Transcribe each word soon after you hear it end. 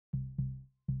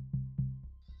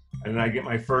And then I get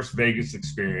my first Vegas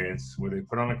experience where they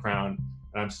put on a crown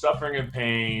and I'm suffering in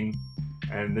pain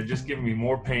and they're just giving me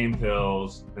more pain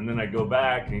pills. And then I go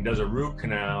back and he does a root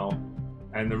canal,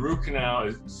 and the root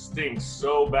canal stinks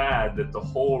so bad that the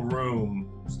whole room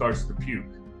starts to puke.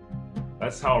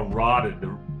 That's how rotted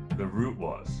the root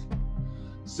was.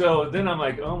 So then I'm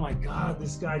like, oh my God,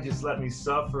 this guy just let me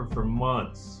suffer for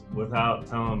months without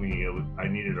telling me I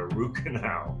needed a root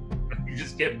canal. He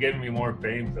just kept giving me more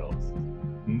pain pills.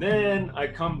 And then I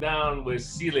come down with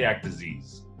celiac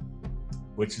disease,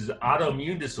 which is an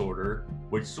autoimmune disorder,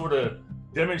 which sort of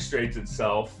demonstrates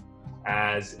itself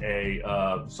as a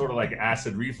sort of like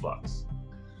acid reflux.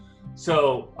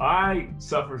 So I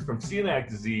suffer from celiac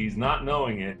disease, not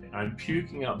knowing it. I'm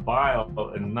puking up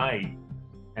bile at night,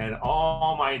 and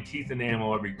all my teeth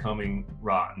enamel are becoming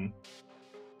rotten.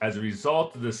 As a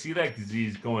result of the celiac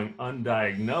disease going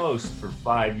undiagnosed for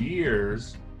 5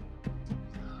 years,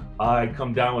 I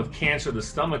come down with cancer of the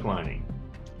stomach lining.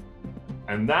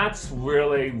 And that's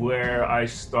really where I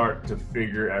start to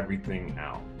figure everything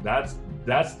out. That's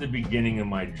the beginning of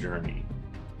my journey.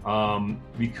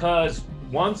 Because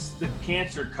once the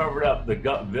cancer covered up the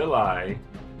gut villi,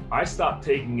 I stopped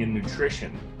taking in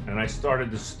nutrition and I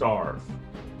started to starve.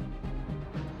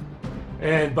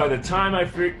 And by the time I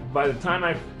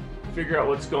figure out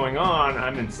what's going on,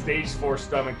 I'm in stage 4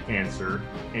 stomach cancer,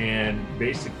 and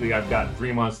basically I've got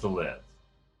 3 months to live.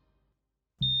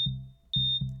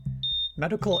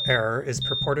 Medical error is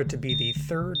purported to be the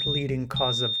third leading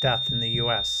cause of death in the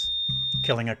US,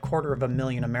 killing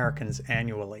 250,000 Americans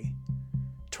annually.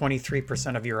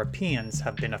 23% of Europeans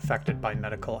have been affected by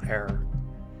medical error.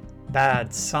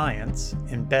 Bad science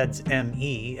embeds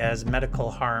ME as medical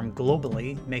harm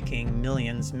globally, making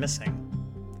millions missing.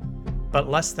 But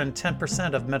less than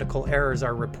 10% of medical errors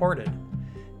are reported,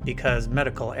 because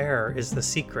medical error is the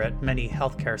secret many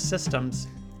healthcare systems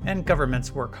and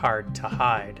governments work hard to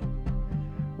hide.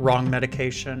 Wrong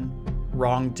medication,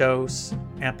 wrong dose,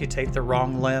 amputate the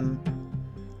wrong limb.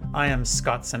 I am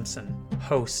Scott Simpson,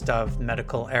 host of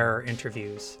Medical Error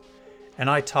Interviews, and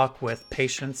I talk with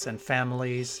patients and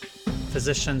families,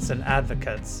 physicians and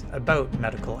advocates about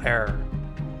medical error.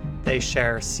 They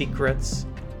share secrets,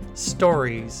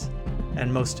 stories,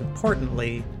 and most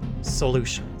importantly,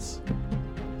 solutions.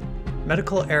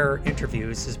 Medical Error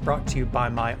Interviews is brought to you by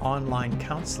my online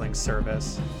counseling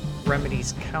service,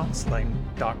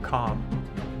 remediescounseling.com,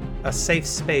 a safe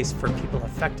space for people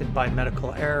affected by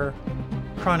medical error,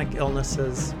 chronic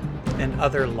illnesses, and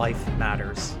other life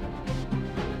matters.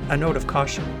 A note of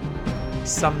caution: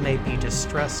 some may be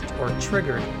distressed or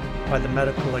triggered by the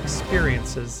medical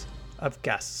experiences of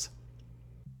guests.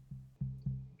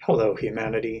 Hello,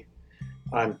 humanity.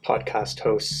 I'm podcast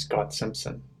host Scott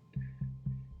Simpson.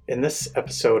 In this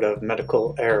episode of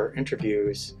Medical Error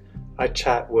Interviews, I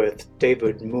chat with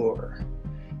David Moore.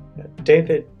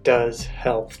 David does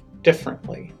health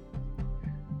differently.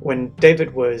 When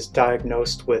David was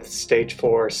diagnosed with stage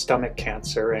 4 stomach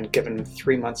cancer and given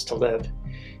 3 months to live,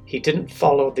 he didn't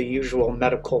follow the usual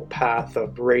medical path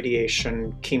of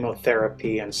radiation,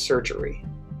 chemotherapy, and surgery.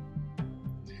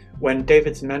 When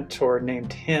David's mentor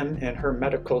named him in her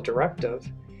medical directive,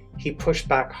 he pushed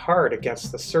back hard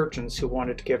against the surgeons who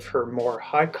wanted to give her more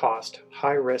high-cost,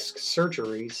 high-risk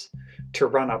surgeries to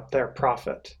run up their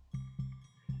profit.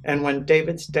 And when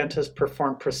David's dentist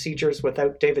performed procedures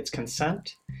without David's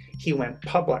consent, he went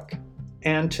public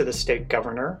and to the state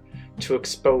governor to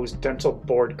expose dental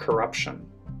board corruption.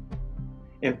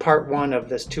 In part 1 of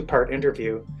this 2-part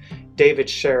interview, David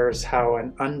shares how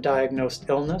an undiagnosed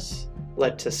illness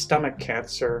led to stomach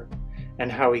cancer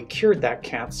and how he cured that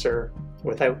cancer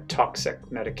without toxic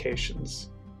medications.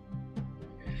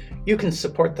 You can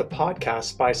support the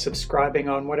podcast by subscribing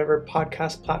on whatever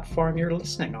podcast platform you're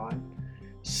listening on.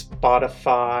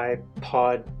 Spotify,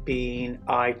 Podbean,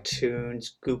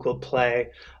 iTunes, Google Play,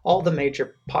 all the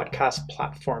major podcast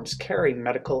platforms carry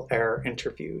Medical Error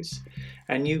Interviews.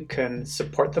 And you can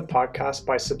support the podcast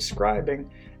by subscribing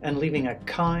and leaving a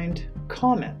kind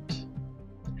comment.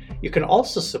 You can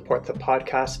also support the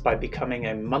podcast by becoming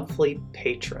a monthly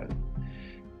patron.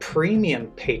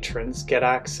 Premium patrons get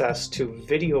access to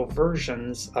video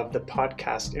versions of the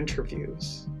podcast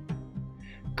interviews.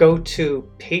 Go to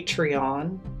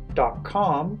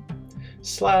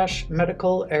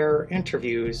patreon.com/medical error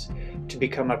interviews to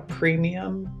become a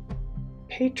premium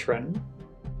patron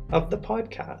of the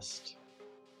podcast.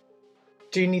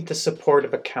 Do you need the support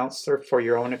of a counselor for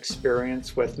your own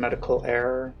experience with medical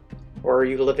error? Or are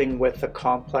you living with a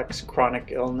complex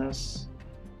chronic illness?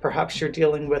 Perhaps you're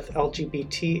dealing with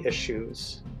LGBT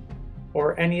issues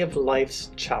or any of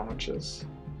life's challenges.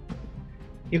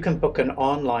 You can book an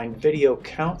online video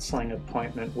counseling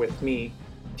appointment with me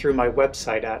through my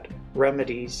website at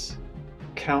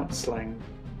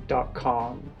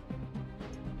remediescounseling.com.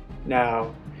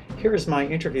 Now, here's my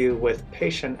interview with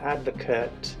patient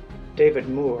advocate David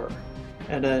Moore,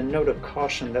 and a note of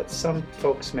caution that some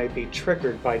folks may be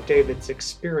triggered by David's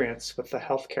experience with the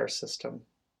healthcare system.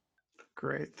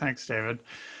 Great. Thanks, David.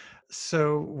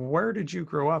 So, where did you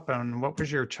grow up and what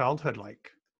was your childhood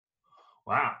like?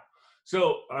 Wow.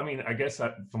 So, I mean, I guess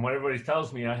from what everybody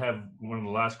tells me, I have one of the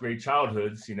last great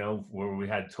childhoods, where we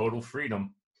had total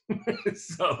freedom.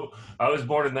 So, I was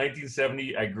born in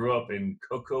 1970. I grew up in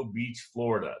Cocoa Beach,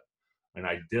 Florida, an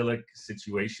idyllic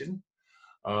situation.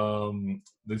 The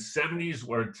 70s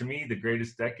were, to me, the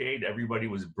greatest decade. Everybody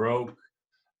was broke.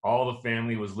 All the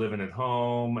family was living at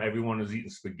home. Everyone was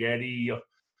eating spaghetti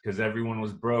because everyone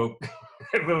was broke.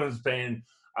 Everyone was paying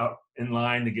out in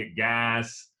line to get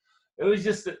gas. It was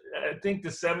just, I think the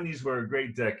 70s were a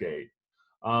great decade.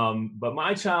 But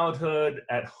my childhood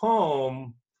at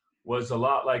home was a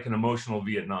lot like an emotional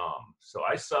Vietnam. So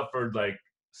I suffered like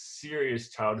serious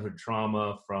childhood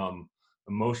trauma from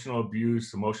emotional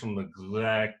abuse, emotional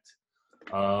neglect.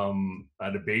 I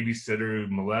had a babysitter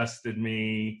who molested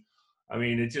me. I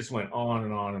mean, it just went on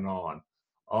and on and on.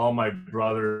 All my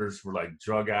brothers were like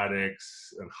drug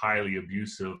addicts and highly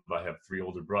abusive. I have 3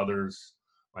 older brothers.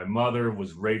 My mother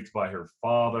was raped by her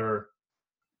father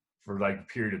for like a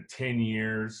period of 10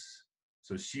 years.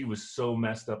 So she was so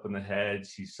messed up in the head.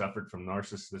 She suffered from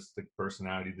narcissistic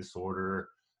personality disorder,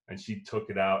 and she took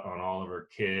it out on all of her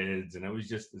kids. And it was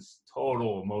just this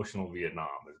total emotional Vietnam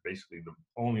is basically the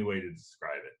only way to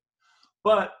describe it.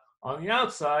 But on the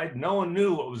outside, no one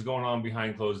knew what was going on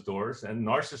behind closed doors, and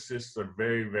narcissists are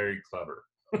very, very clever.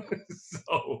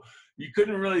 So you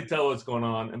couldn't really tell what's going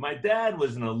on. And my dad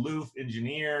was an aloof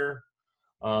engineer.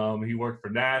 He worked for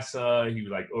NASA. He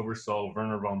like oversaw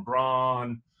Werner von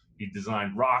Braun. He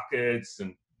designed rockets.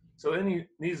 And so then he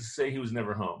needs to say he was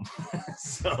never home.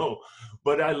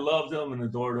 But I loved him and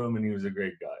adored him, and he was a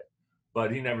great guy.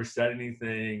 But he never said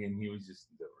anything, and he was just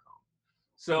never home.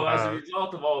 So as a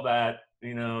result of all that,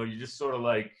 you just sort of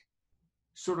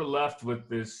left with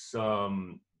this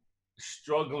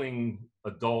struggling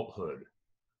adulthood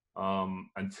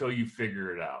until you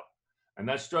figure it out. And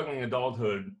that struggling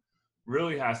adulthood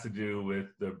really has to do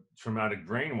with the traumatic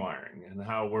brain wiring and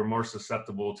how we're more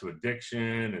susceptible to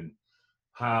addiction, and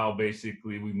how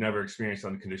basically we've never experienced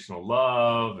unconditional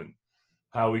love, and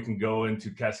how we can go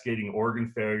into cascading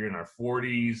organ failure in our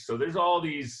 40s. So there's all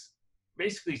these,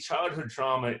 basically childhood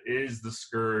trauma is the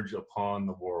scourge upon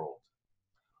the world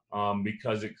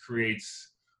because it creates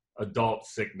adult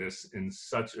sickness in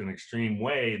such an extreme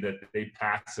way that they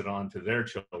pass it on to their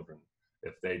children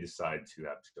if they decide to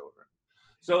have children.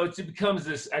 So it becomes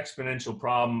this exponential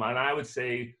problem. And I would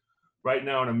say right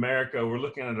now in America, we're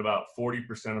looking at about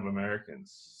 40% of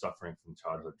Americans suffering from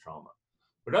childhood trauma.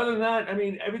 But other than that, I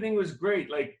mean, everything was great.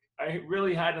 Like, I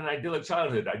really had an idyllic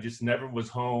childhood. I just never was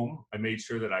home. I made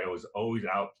sure that I was always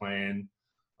out playing.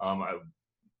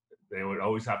 They would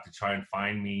always have to try and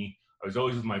find me. I was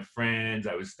always with my friends.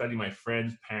 I would study my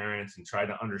friends' parents and try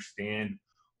to understand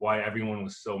why everyone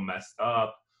was so messed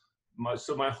up.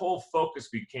 So my whole focus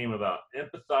became about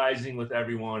empathizing with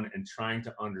everyone and trying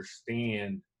to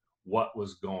understand what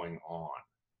was going on.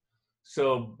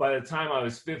 So by the time I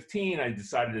was 15, I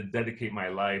decided to dedicate my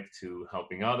life to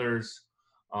helping others.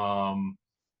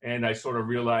 And I sort of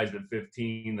realized at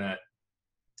 15 that,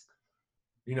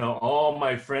 all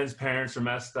my friends' parents are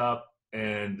messed up,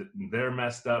 and they're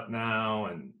messed up now.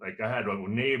 And like, I had a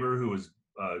neighbor who was,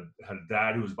 had a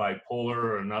dad who was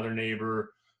bipolar, another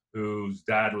neighbor whose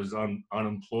dad was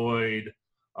unemployed,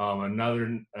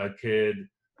 another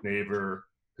neighbor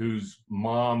whose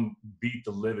mom beat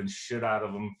the living shit out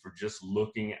of him for just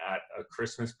looking at a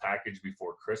Christmas package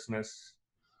before Christmas.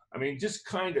 I mean, just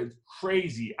kind of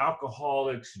crazy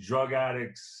alcoholics, drug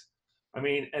addicts. I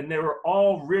mean, and they were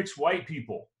all rich white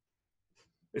people.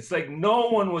 It's like no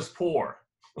one was poor,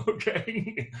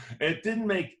 okay? It didn't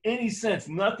make any sense.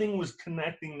 Nothing was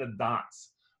connecting the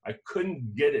dots. I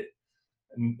couldn't get it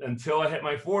until I hit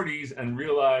my 40s and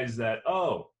realized that,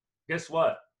 oh, guess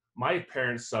what? My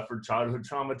parents suffered childhood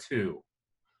trauma too,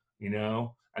 and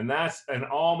all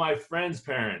my friends'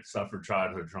 parents suffered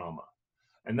childhood trauma.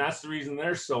 And that's the reason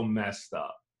they're so messed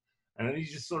up. And then you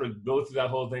just sort of go through that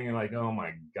whole thing and like, oh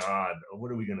my God,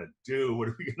 what are we going to do? What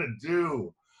are we going to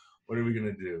do? What are we going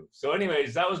to do? So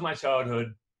anyways, that was my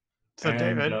childhood. So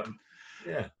David,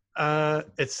 yeah.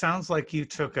 It sounds like you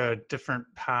took a different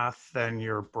path than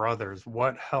your brothers.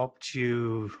 What helped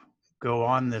you go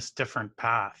on this different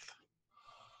path?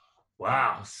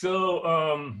 Wow.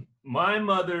 So my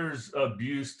mother's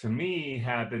abuse to me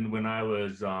happened when I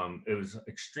was, it was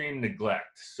extreme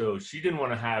neglect. So she didn't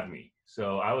want to have me.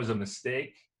 So I was a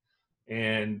mistake,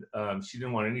 and she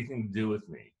didn't want anything to do with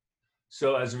me.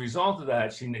 So as a result of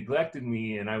that, she neglected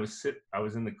me, and I was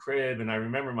in the crib, and I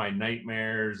remember my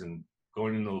nightmares and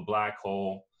going into a black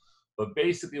hole. But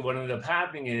basically, what ended up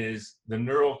happening is the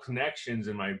neural connections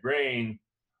in my brain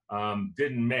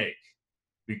didn't make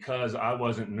because I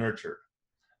wasn't nurtured.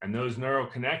 And those neural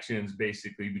connections,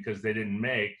 basically, because they didn't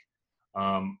make,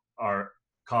 are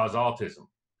cause autism.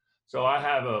 So I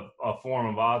have a form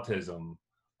of autism,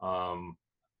 um,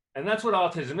 and that's what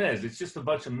autism is. It's just a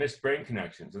bunch of missed brain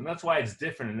connections, and that's why it's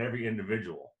different in every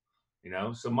individual.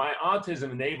 So my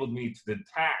autism enabled me to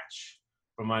detach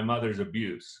from my mother's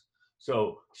abuse.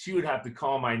 So she would have to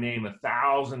call my name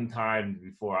 1,000 times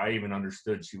before I even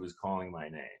understood she was calling my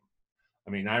name.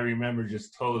 I mean, I remember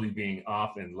just totally being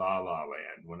off in La La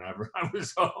Land whenever I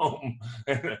was home.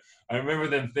 And I remember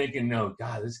them thinking, no,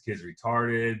 God, this kid's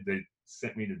retarded. They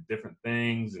sent me to different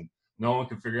things, and no one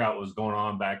could figure out what was going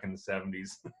on back in the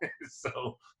 70s.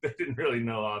 So they didn't really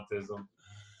know autism.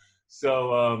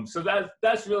 So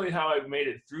that's really how I made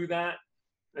it through that.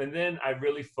 And then I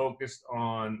really focused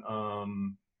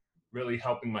on really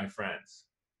helping my friends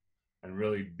and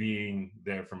really being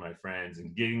there for my friends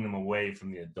and getting them away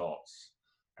from the adults.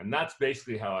 And that's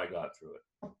basically how I got through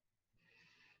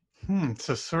it.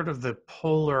 So sort of the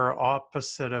polar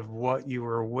opposite of what you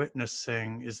were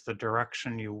witnessing is the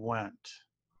direction you went.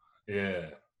 Yeah.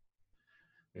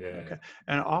 Yeah. Okay.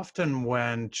 And often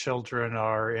when children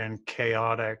are in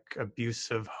chaotic,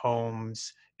 abusive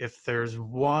homes, if there's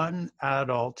one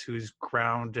adult who's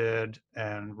grounded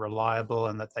and reliable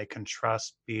and that they can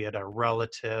trust, be it a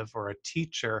relative or a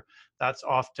teacher, that's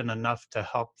often enough to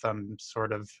help them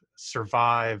sort of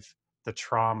survive the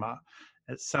trauma.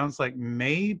 It sounds like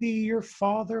maybe your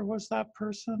father was that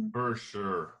person. For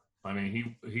sure. I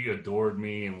mean, he adored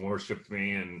me and worshiped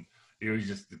me, and he was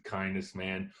just the kindest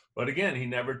man. But again, he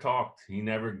never talked. He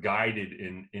never guided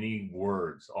in any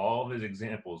words. All of his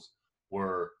examples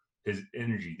were his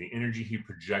energy, the energy he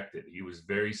projected. He was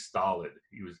very stolid.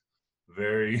 He was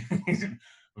very,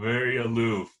 very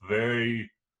aloof,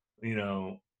 very,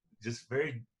 just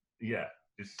very, yeah,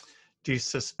 just. Do you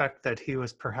suspect that he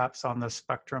was perhaps on the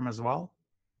spectrum as well?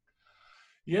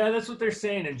 Yeah, that's what they're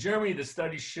saying. In Germany, the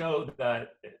studies show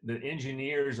that the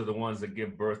engineers are the ones that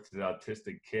give birth to the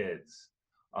autistic kids.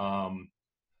 Um,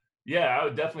 yeah, I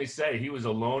would definitely say he was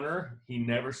a loner. He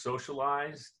never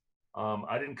socialized.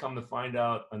 I didn't come to find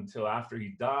out until after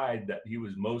he died that he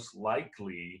was most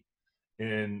likely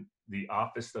in the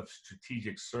Office of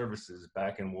Strategic Services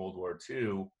back in World War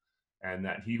II, and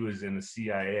that he was in the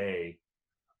CIA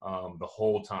the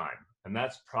whole time. And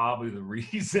that's probably the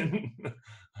reason,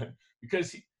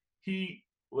 because he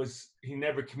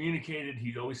never communicated.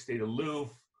 He always stayed aloof.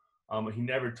 He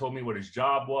never told me what his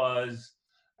job was,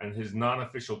 and his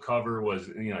non-official cover was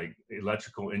like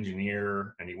electrical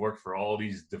engineer, and he worked for all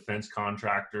these defense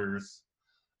contractors.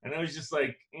 And I was just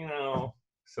like,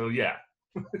 so yeah.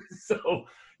 So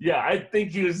yeah, I think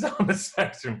he was on the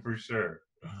spectrum for sure.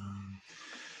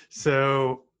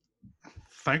 So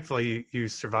thankfully you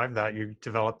survived that. You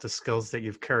developed the skills that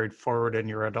you've carried forward in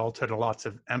your adulthood, lots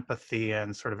of empathy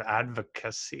and sort of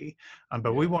advocacy.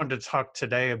 But we wanted to talk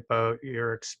today about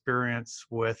your experience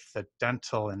with the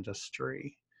dental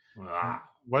industry. Wow.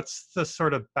 What's the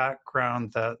sort of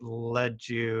background that led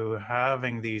you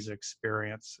having these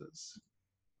experiences?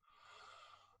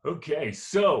 Okay,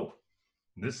 so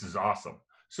this is awesome.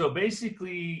 So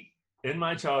basically, in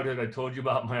my childhood, I told you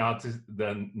about my autism,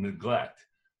 the neglect.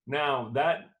 Now,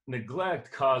 that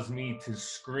neglect caused me to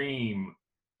scream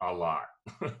a lot,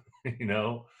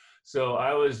 So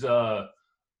I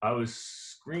was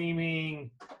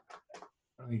screaming.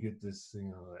 Let me get this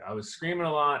thing. I was screaming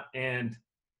a lot, and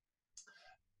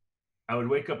I would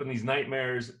wake up in these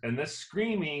nightmares, and this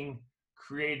screaming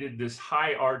created this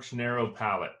high arch, narrow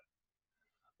palate,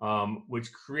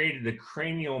 which created a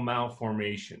cranial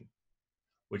malformation,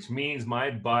 which means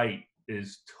my bite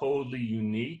is totally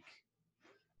unique.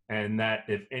 And that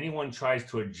if anyone tries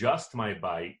to adjust my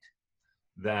bite,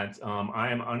 that I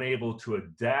am unable to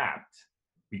adapt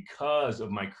because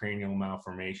of my cranial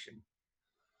malformation.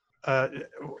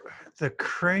 The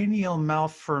cranial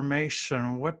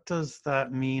malformation, what does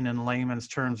that mean in layman's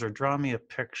terms, or draw me a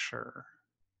picture?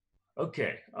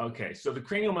 Okay. So the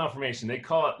cranial malformation, they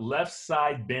call it left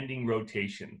side bending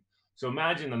rotation. So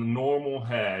imagine a normal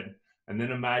head, and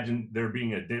then imagine there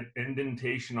being an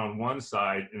indentation on one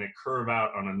side and a curve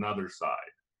out on another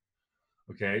side.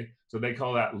 Okay, so they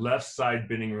call that left side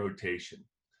bending rotation.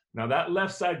 Now that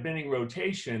left side bending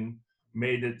rotation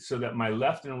made it so that my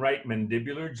left and right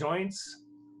mandibular joints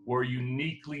were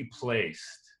uniquely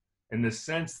placed in the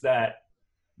sense that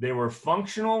they were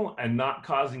functional and not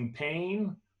causing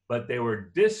pain, but they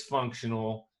were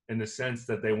dysfunctional in the sense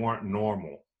that they weren't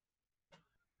normal,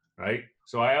 right?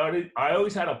 So I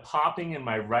always had a popping in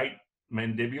my right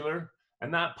mandibular,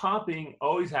 and that popping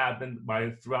always happened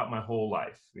throughout my whole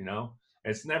life, you know?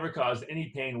 It's never caused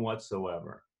any pain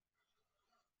whatsoever.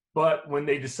 But when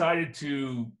they decided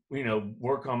to, you know,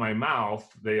 work on my mouth,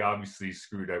 they obviously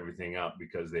screwed everything up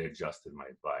because they adjusted my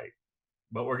bite.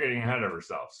 But we're getting ahead of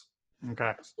ourselves.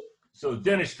 Okay. So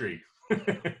dentistry.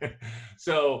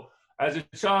 So as a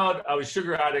child, I was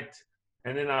sugar addict,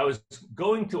 and then I was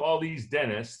going to all these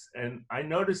dentists, and I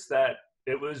noticed that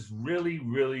it was really,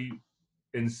 really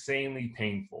insanely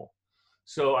painful.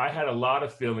 So I had a lot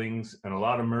of fillings and a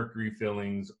lot of mercury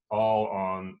fillings all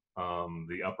on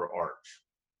the upper arch.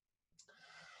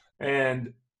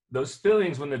 And those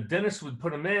fillings, when the dentist would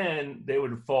put them in, they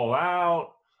would fall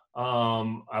out.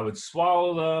 I would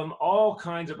swallow them, all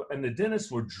kinds of, and the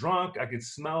dentists were drunk. I could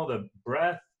smell the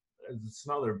breath,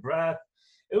 smell their breath.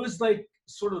 It was like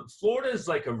sort of, Florida is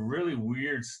like a really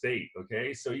weird state,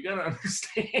 okay? So you gotta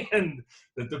understand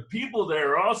that the people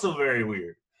there are also very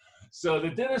weird. So the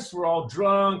dentists were all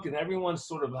drunk and everyone's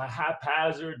sort of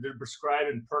haphazard. They're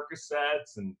prescribing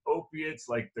Percocets and opiates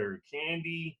like they're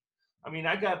candy. I mean,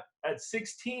 at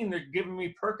 16, they're giving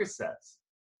me Percocets.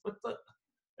 What the?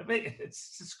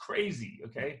 It's just crazy,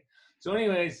 okay? So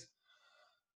anyways,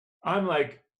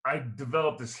 I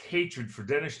developed this hatred for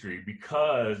dentistry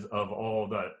because of all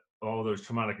those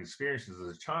traumatic experiences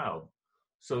as a child.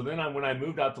 So then when I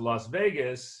moved out to Las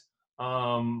Vegas,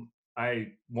 one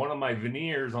of my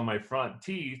veneers on my front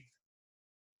teeth,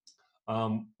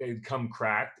 it had come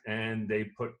cracked, and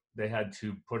they had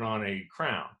to put on a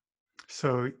crown.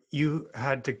 So you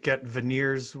had to get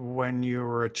veneers when you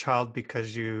were a child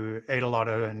because you ate a lot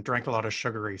of and drank a lot of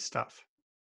sugary stuff.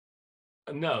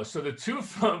 No, so the two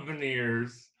front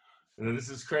veneers, and this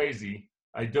is crazy.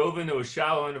 I dove into a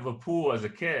shallow end of a pool as a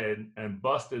kid and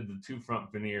busted the two front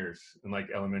veneers in like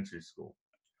elementary school.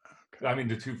 Okay. I mean,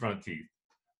 the two front teeth,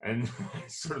 and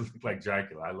it sort of looked like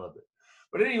Dracula. I loved it.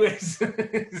 But anyways,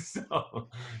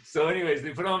 so anyways,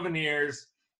 they put on veneers.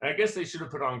 I guess they should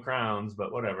have put on crowns,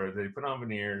 but whatever. They put on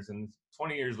veneers, and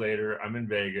 20 years later, I'm in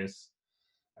Vegas,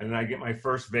 and then I get my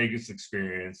first Vegas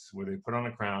experience where they put on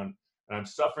a crown, and I'm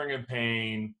suffering in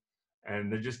pain,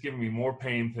 and they're just giving me more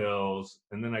pain pills.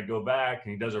 And then I go back,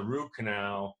 and he does a root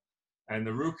canal, and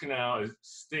the root canal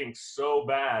stinks so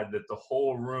bad that the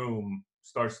whole room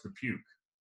starts to puke.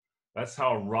 That's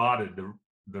how rotted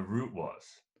the root was.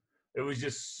 It was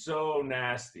just so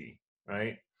nasty,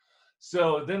 right?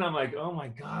 So then I'm like, oh my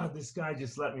God, this guy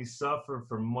just let me suffer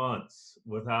for months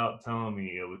without telling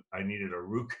me I needed a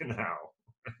root canal.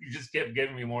 He just kept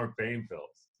giving me more pain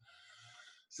pills.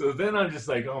 So then I'm just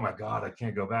like, oh my God, I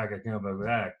can't go back. I can't go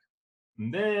back.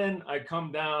 And then I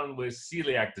come down with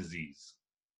celiac disease,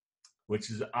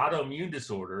 which is an autoimmune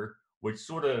disorder, which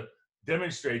sort of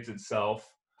demonstrates itself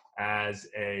as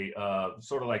a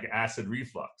sort of like acid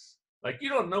reflux. Like, you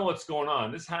don't know what's going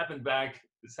on. This happened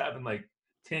like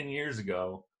 10 years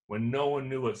ago when no one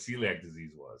knew what celiac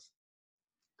disease was.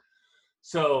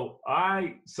 So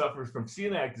I suffer from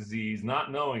celiac disease,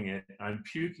 not knowing it. I'm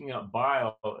puking up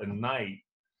bile at night,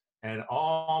 and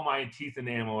all my teeth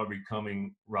enamel are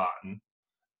becoming rotten.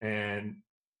 And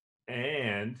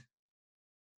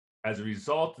as a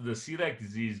result of the celiac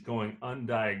disease going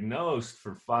undiagnosed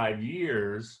for 5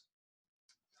 years,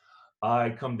 I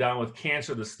come down with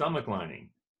cancer of the stomach lining.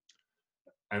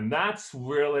 And that's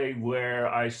really where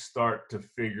I start to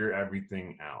figure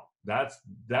everything out. That's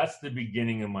the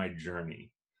beginning of my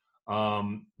journey.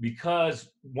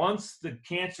 Because once the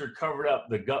cancer covered up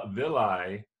the gut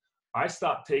villi, I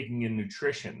stopped taking in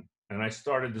nutrition and I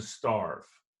started to starve.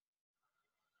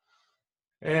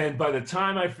 And by the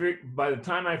time I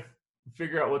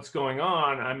figure out what's going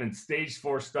on, I'm in stage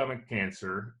 4 stomach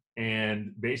cancer,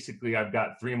 and basically I've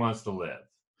got 3 months to live.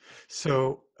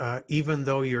 So even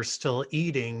though you're still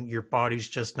eating, your body's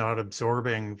just not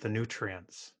absorbing the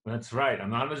nutrients. That's right. I'm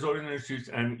not absorbing the nutrients.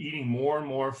 I'm eating more and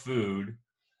more food.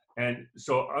 And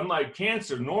so unlike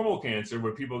cancer, normal cancer,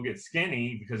 where people get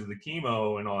skinny because of the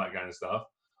chemo and all that kind of stuff,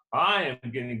 I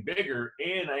am getting bigger,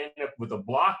 and I end up with a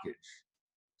blockage.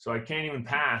 So I can't even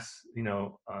pass, I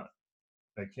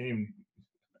can't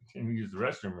even use the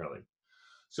restroom really.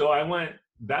 So I went,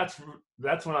 that's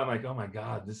when I'm like, oh my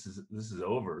God, this is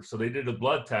over. So they did a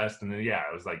blood test, and then, yeah,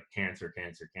 it was like cancer.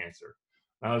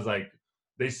 And I was like,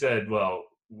 they said, well,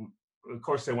 of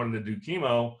course they wanted to do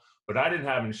chemo, but I didn't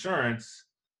have insurance.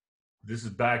 This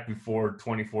is back before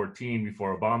 2014,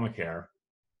 before Obamacare.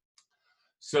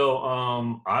 So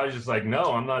I was just like,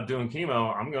 no, I'm not doing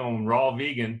chemo. I'm going raw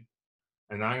vegan,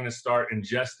 and I'm going to start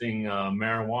ingesting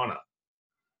marijuana.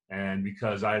 And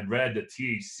because I had read that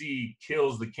THC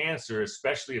kills the cancer,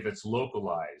 especially if it's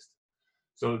localized.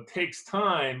 So it takes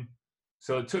time.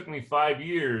 So it took me 5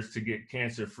 years to get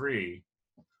cancer free.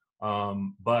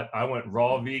 But I went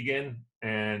raw vegan,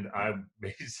 and I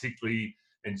basically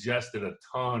ingested a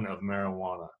ton of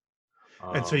marijuana.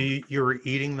 And so you were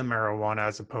eating the marijuana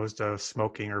as opposed to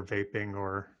smoking or vaping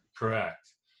or?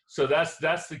 Correct. So that's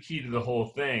the key to the whole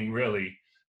thing, really.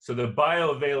 So the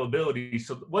bioavailability.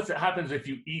 So what happens if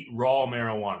you eat raw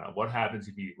marijuana? What happens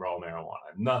if you eat raw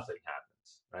marijuana? Nothing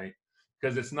happens, right?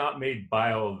 Because it's not made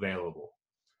bioavailable.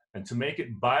 And to make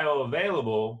it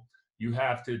bioavailable, you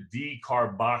have to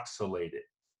decarboxylate it.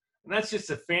 And that's just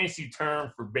a fancy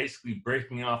term for basically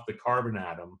breaking off the carbon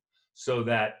atom so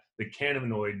that the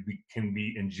cannabinoid can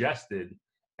be ingested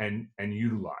and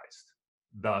utilized,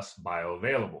 thus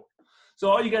bioavailable. So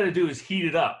all you got to do is heat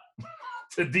it up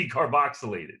to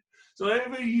decarboxylate it. So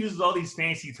everybody uses all these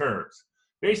fancy terms.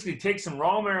 Basically, take some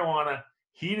raw marijuana,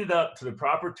 heat it up to the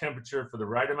proper temperature for the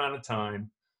right amount of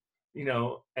time,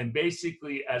 and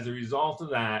basically as a result of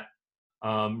that,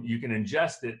 you can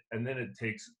ingest it, and then it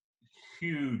takes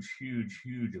huge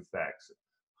effects,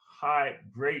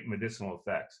 great medicinal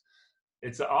effects.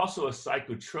 It's also a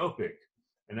psychotropic,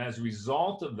 and as a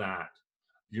result of that,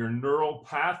 your neural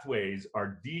pathways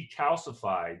are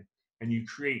decalcified, and you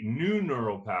create new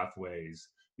neural pathways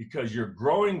because you're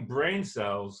growing brain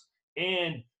cells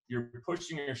and you're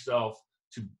pushing yourself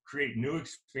to create new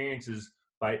experiences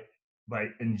by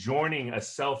enjoining a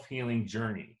self-healing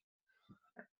journey.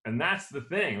 And that's the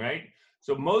thing, right?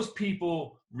 So most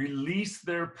people release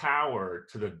their power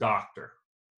to the doctor,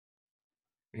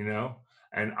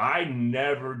 and I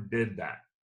never did that.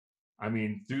 I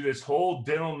mean, through this whole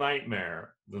dental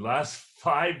nightmare, the last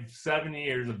 5-7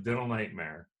 years of dental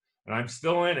nightmare, and I'm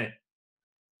still in it,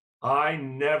 I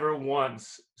never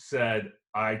once said,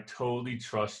 I totally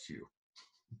trust you.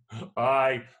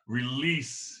 I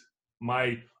release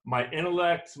my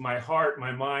intellect, my heart,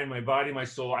 my mind, my body, my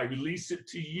soul. I release it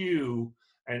to you,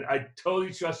 and I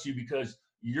totally trust you because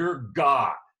you're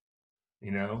God,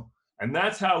 And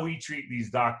that's how we treat these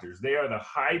doctors. They are the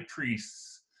high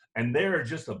priests, and they're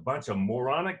just a bunch of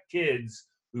moronic kids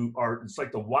who are, it's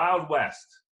like the Wild West,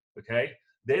 okay?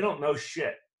 They don't know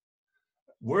shit.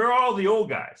 Where are all the old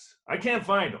guys? I can't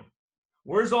find them.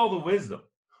 Where's all the wisdom?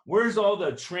 Where's all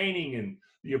the training and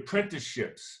the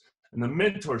apprenticeships and the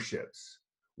mentorships?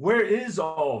 Where is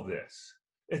all this?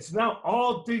 It's now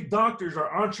all the doctors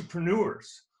are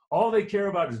entrepreneurs. All they care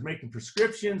about is making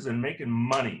prescriptions and making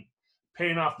money,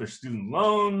 paying off their student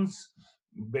loans,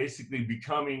 basically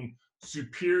becoming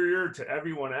superior to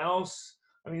everyone else.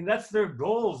 I mean, that's their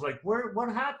goals. Like,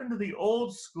 what happened to the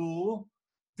old school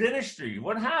dentistry?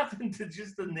 What happened to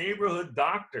just the neighborhood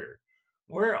doctor?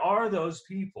 Where are those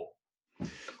people?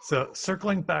 So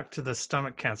circling back to the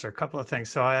stomach cancer, a couple of things.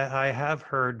 So I have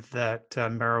heard that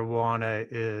marijuana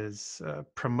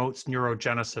promotes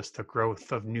neurogenesis, the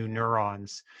growth of new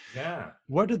neurons. Yeah.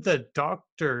 What did the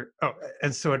doctor? Oh,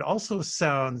 and so it also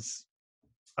sounds,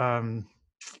 I'm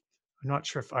not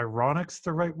sure if ironic's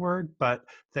the right word, but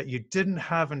that you didn't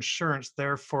have insurance,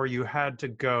 therefore you had to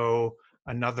go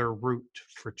another route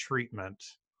for treatment.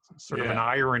 Sort of an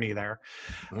irony there.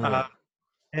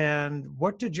 And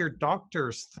what did your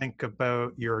doctors think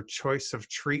about your choice of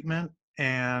treatment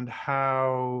and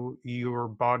how your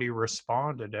body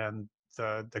responded and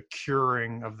the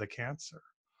curing of the cancer?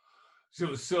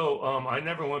 So I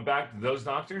never went back to those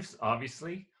doctors,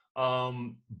 obviously.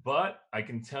 But I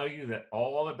can tell you that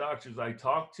all the doctors I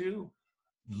talk to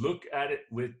look at it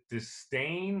with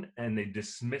disdain, and they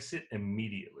dismiss it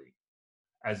immediately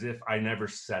as if I never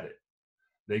said it.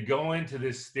 They go into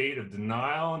this state of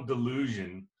denial and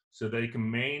delusion so they can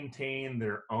maintain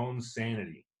their own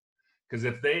sanity. Because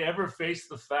if they ever face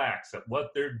the facts that what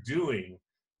they're doing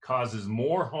causes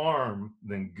more harm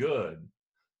than good,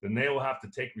 then they will have to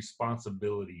take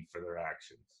responsibility for their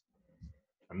actions.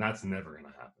 And that's never going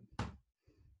to happen.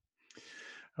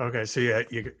 Okay, so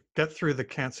you get through the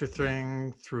cancer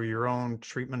thing, through your own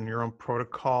treatment and your own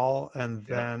protocol, and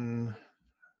then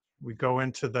we go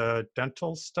into the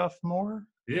dental stuff more?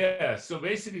 Yeah, so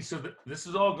basically, this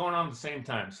is all going on at the same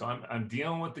time. So I'm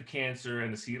dealing with the cancer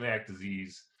and the celiac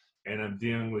disease, and I'm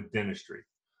dealing with dentistry.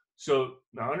 So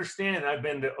now understand, I've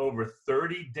been to over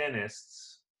 30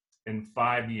 dentists in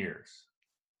 5 years,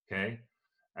 okay?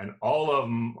 And all of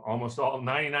them, almost all,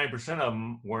 99% of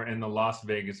them were in the Las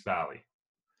Vegas Valley.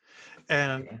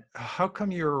 And how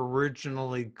come you're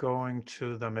originally going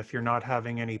to them if you're not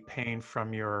having any pain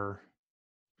from your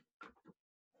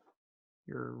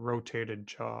rotated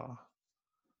jaw?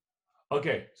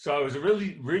 Okay, so I was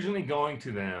really originally going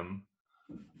to them.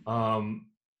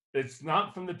 It's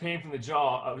not from the pain from the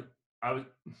jaw. I was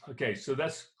okay. So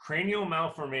that's cranial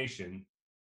malformation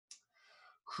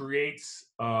creates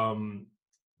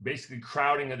basically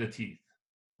crowding of the teeth,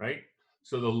 right?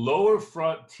 So the lower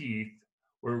front teeth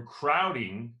were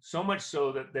crowding so much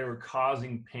so that they were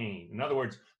causing pain. In other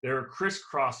words, they were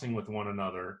crisscrossing with one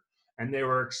another and they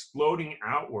were exploding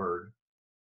outward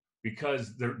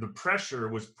because the pressure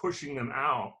was pushing them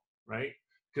out, right?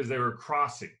 Because they were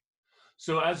crossing.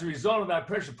 So as a result of that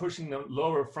pressure pushing the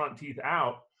lower front teeth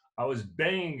out, I was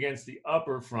banging against the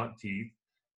upper front teeth,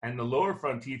 and the lower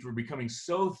front teeth were becoming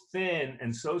so thin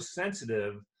and so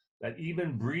sensitive that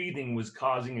even breathing was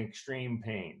causing extreme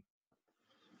pain.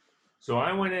 So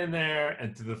I went in there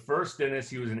and to the first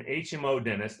dentist. He was an HMO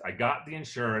dentist. I got the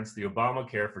insurance, the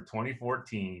Obamacare for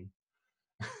 2014.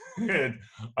 And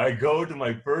I go to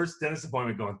my first dentist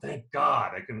appointment going, thank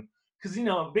God I can, because,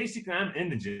 basically I'm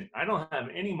indigent. I don't have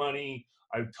any money.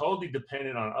 I'm totally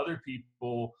dependent on other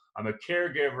people. I'm a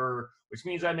caregiver, which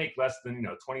means I make less than,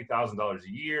 $20,000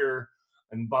 a year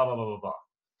and blah, blah, blah, blah, blah.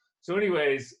 So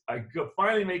anyways, I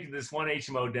finally make it to this one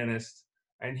HMO dentist,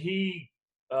 and he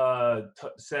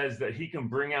says that he can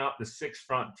bring out the 6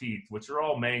 front teeth, which are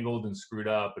all mangled and screwed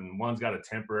up, and one's got a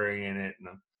temporary in it. And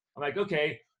I'm like,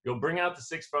 okay, you'll bring out the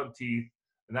 6 front teeth,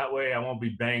 and that way I won't be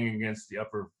banging against the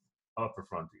upper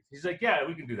front teeth. He's like, yeah,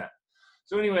 we can do that.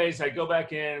 So anyways, I go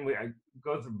back in, I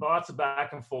go through lots of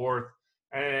back and forth,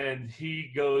 and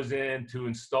he goes in to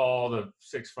install the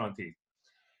 6 front teeth.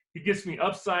 He gets me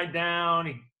upside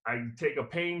down. I take a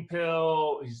pain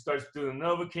pill. He starts doing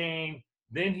Novocaine.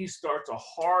 Then he starts a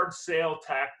hard sale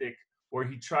tactic where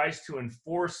he tries to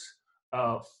enforce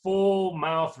full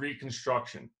mouth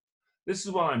reconstruction. This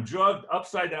is while I'm drugged,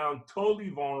 upside down, totally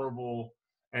vulnerable,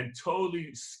 and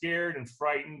totally scared and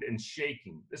frightened and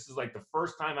shaking. This is like the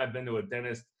first time I've been to a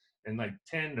dentist in like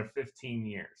 10 to 15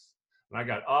 years. And I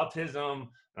got autism,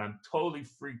 and I'm totally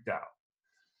freaked out.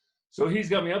 So he's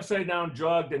got me upside down,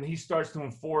 drugged, and he starts to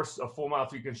enforce a full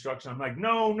mouth reconstruction. I'm like,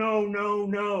 no, no, no,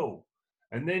 no.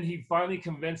 And then he finally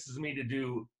convinces me to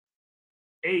do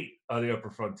 8 of the upper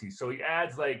front teeth. So he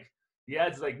adds like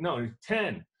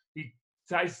 10.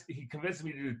 He convinced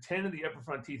me to do 10 of the upper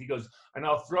front teeth. He goes, and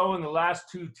I'll throw in the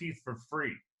last 2 teeth for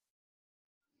free.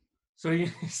 So he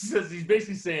says, he's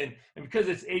basically saying, and because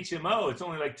it's HMO, it's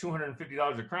only like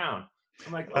 $250 a crown.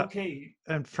 I'm like, okay.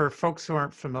 And for folks who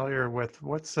aren't familiar with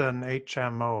what's an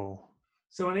HMO?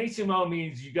 So an HMO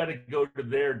means you got to go to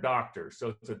their doctor.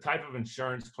 So it's a type of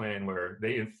insurance plan where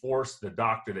they enforce the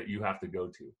doctor that you have to go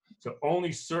to. So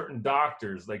only certain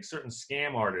doctors, like certain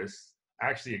scam artists,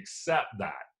 actually accept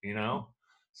that,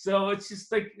 So it's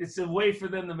just like, it's a way for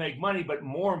them to make money, but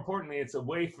more importantly, it's a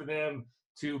way for them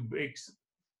to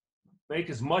make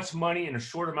as much money in a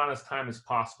short amount of time as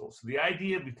possible. So the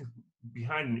idea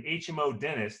behind an HMO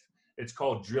dentist, it's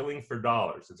called drilling for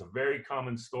dollars. It's a very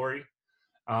common story.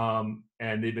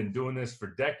 And they've been doing this for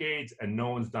decades and no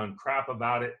one's done crap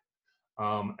about it.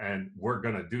 And we're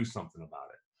going to do something about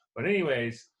it. But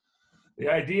anyways, the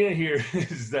idea here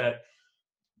is that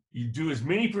you do as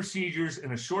many procedures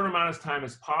in a short amount of time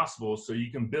as possible so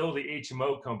you can bill the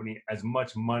HMO company as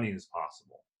much money as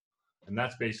possible. And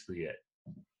that's basically it.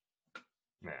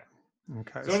 Yeah.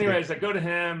 Okay. So anyways, I go to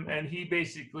him and he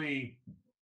basically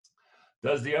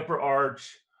does the upper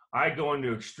arch. I go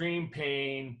into extreme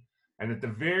pain. And at the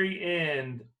very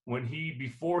end,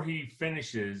 before he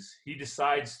finishes, he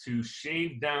decides to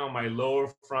shave down my lower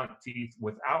front teeth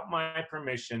without my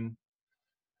permission.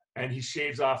 And he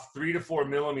shaves off 3 to 4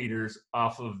 millimeters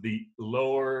off of the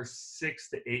lower 6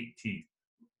 to 8 teeth.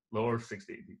 Lower 6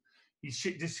 to 8 teeth. He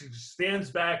just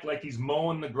stands back like he's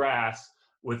mowing the grass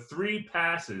with 3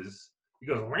 passes. He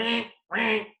goes, rank,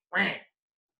 rank, rank.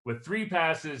 With 3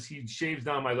 passes, he shaves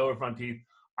down my lower front teeth.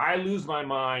 I lose my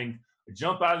mind. I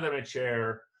jump out of my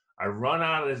chair. I run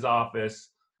out of his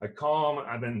office. I call him.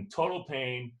 I'm in total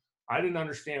pain. I didn't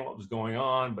understand what was going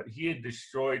on, but he had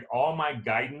destroyed all my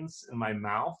guidance in my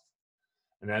mouth.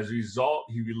 And as a result,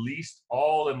 he released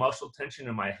all the muscle tension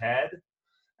in my head.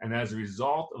 And as a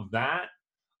result of that,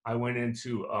 I went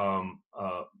into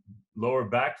lower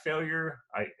back failure.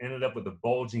 I ended up with a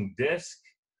bulging disc.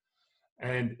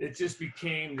 And it just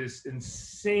became this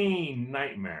insane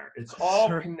nightmare. It's all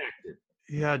connected.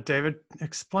 Yeah, David,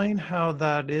 explain how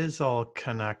that is all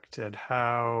connected,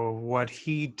 how what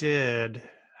he did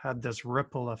had this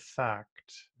ripple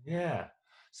effect. Yeah.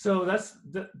 So that's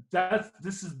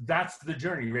the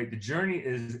journey, right? The journey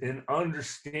is in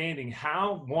understanding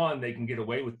how, one, they can get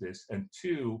away with this, and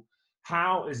two,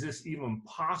 how is this even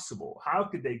possible? How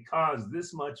could they cause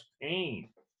this much pain?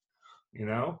 You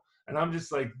know? And I'm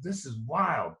just like, this is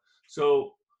wild.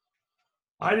 So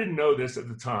I didn't know this at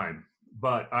the time,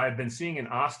 but I've been seeing an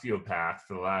osteopath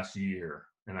for the last year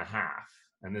and a half,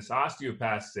 and this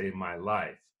osteopath saved my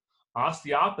life.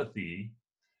 Osteopathy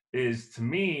is, to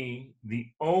me, the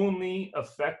only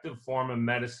effective form of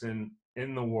medicine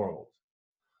in the world.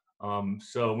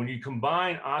 So when you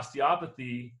combine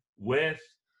osteopathy with,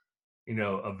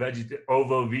 a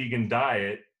ovo-vegan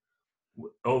diet,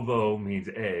 ovo means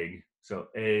egg, so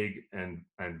egg and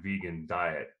vegan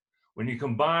diet. When you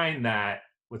combine that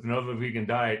with an ovo-vegan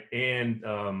diet and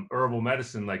herbal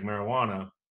medicine like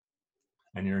marijuana,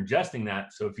 and you're ingesting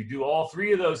that, so if you do all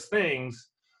three of those things,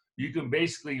 you can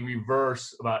basically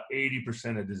reverse about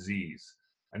 80% of disease.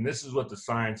 And this is what the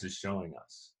science is showing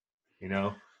us,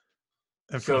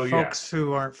 And for folks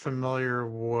who aren't familiar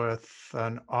with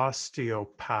an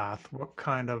osteopath, what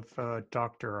kind of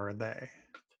doctor are they?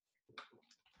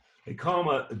 They call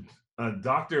him a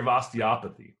doctor of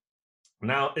osteopathy.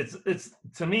 Now, it's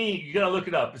to me, you got to look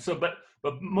it up. So, but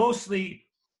mostly,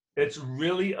 it's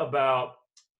really about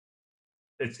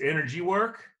it's energy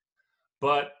work,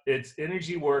 but it's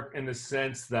energy work in the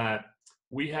sense that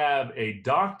we have a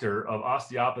doctor of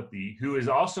osteopathy who is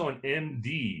also an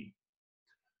MD,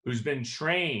 who's been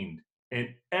trained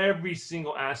in every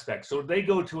single aspect. So they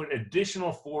go to an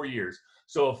additional 4 years.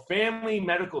 So a family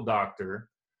medical doctor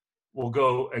will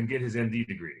go and get his MD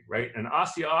degree, right? An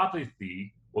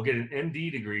osteopathy will get an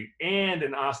MD degree and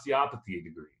an osteopathy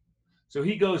degree. So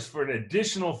he goes for an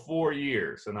additional 4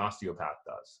 years, an osteopath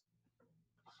does.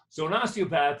 So an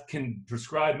osteopath can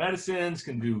prescribe medicines,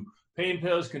 can do pain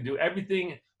pills, can do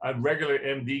everything a regular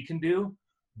MD can do.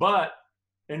 But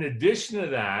in addition to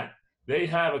that, they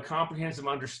have a comprehensive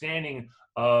understanding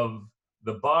of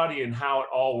the body and how it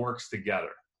all works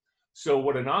together. So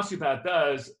what an osteopath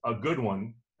does, a good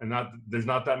one, and there's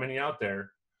not that many out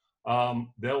there,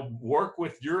 they'll work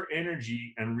with your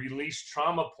energy and release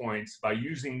trauma points by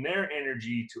using their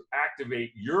energy to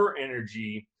activate your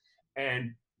energy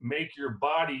and make your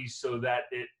body so that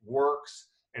it works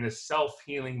in a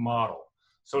self-healing model.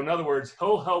 So in other words,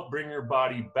 he'll help bring your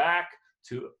body back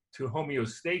to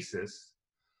homeostasis.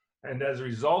 And as a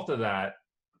result of that,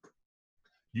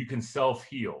 you can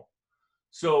self-heal.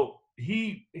 So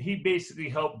he basically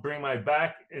helped bring my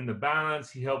back into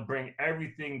balance. He helped bring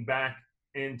everything back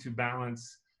into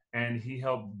balance, and he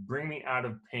helped bring me out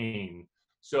of pain.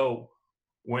 So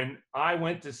when I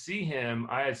went to see him,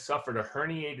 I had suffered a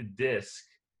herniated disc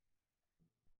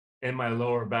in my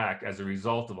lower back as a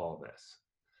result of all this.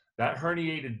 That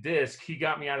herniated disc, he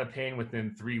got me out of pain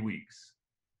within 3 weeks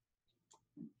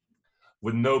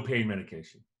with no pain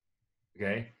medication,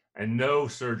 okay? And no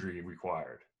surgery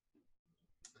required.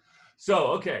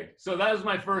 So that was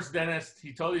my first dentist.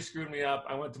 He totally screwed me up.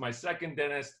 I went to my second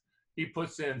dentist. He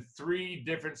puts in 3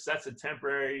 different sets of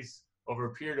temporaries over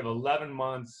a period of 11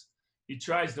 months. He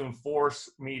tries to force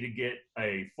me to get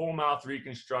a full mouth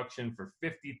reconstruction for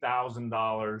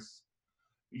 $50,000.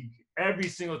 Every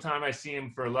single time I see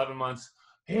him for 11 months,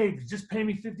 hey, just pay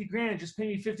me 50 grand. Just pay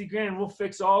me 50 grand. We'll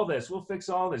fix all this.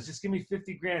 Just give me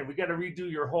 50 grand. We got to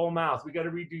redo your whole mouth.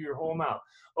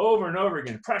 Over and over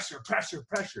again. Pressure.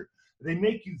 They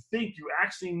make you think you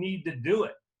actually need to do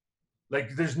it.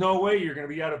 Like there's no way you're going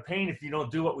to be out of pain if you don't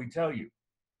do what we tell you.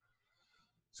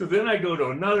 So then I go to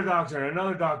another doctor and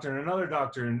another doctor and another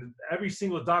doctor, and every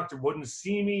single doctor wouldn't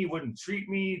see me, wouldn't treat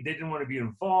me. They didn't want to be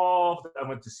involved. I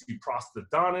went to see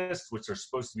prosthodontists, which are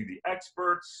supposed to be the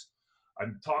experts.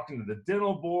 I'm talking to the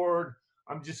dental board.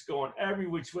 I'm just going every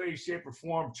which way, shape, or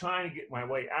form, trying to get my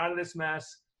way out of this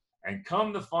mess. And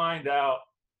come to find out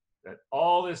that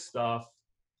all this stuff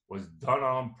was done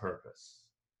on purpose.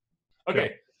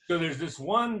 Okay. So there's this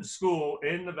one school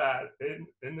in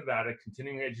Nevada,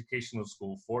 continuing educational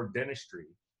school for dentistry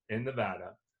in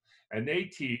Nevada, and they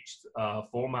teach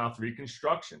full mouth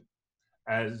reconstruction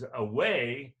as a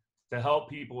way to help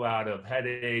people out of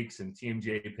headaches and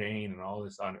TMJ pain and all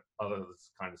this other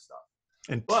kind of stuff.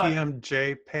 And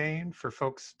TMJ pain for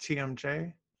folks,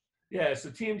 TMJ? Yeah, so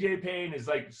TMJ pain is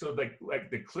like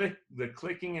the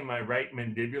clicking in my right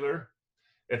mandibular.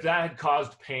 If that had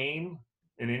caused pain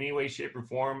in any way, shape, or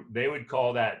form, they would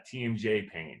call that TMJ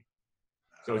pain.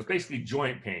 So it's basically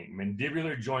joint pain,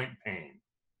 mandibular joint pain,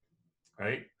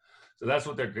 right? So that's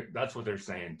what they're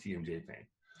saying, TMJ pain.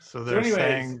 So they're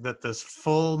saying that this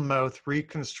full mouth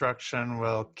reconstruction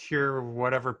will cure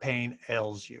whatever pain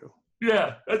ails you.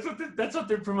 Yeah, that's what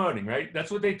they're promoting, right?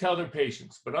 That's what they tell their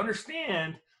patients. But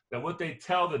understand that what they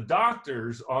tell the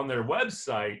doctors on their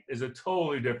website is a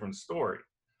totally different story.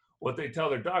 What they tell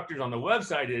their doctors on the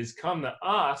website is, come to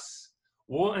us,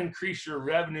 we'll increase your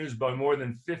revenues by more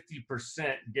than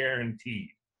 50% guaranteed.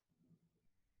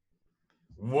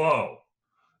 Whoa.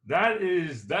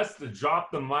 That's the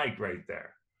drop the mic right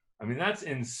there. I mean, that's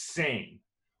insane.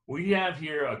 We have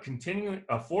here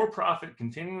a for-profit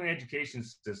continuing education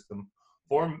system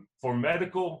for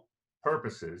medical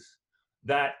purposes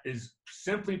that is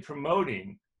simply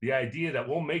promoting the idea that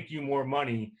we'll make you more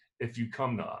money if you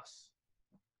come to us.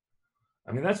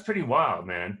 I mean, that's pretty wild,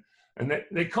 man. And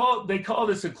they call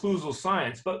this occlusal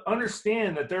science, but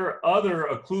understand that there are other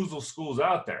occlusal schools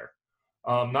out there,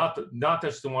 not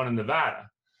just the one in Nevada.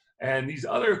 And these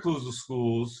other occlusal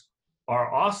schools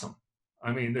are awesome.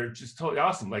 I mean, they're just totally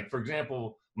awesome. Like, for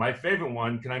example, my favorite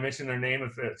one, can I mention their name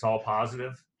if it's all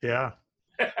positive? Yeah.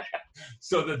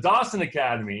 So the Dawson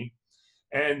Academy,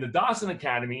 and the Dawson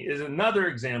Academy is another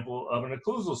example of an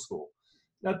occlusal school.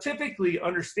 Now, typically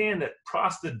understand that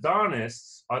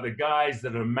prosthodontists are the guys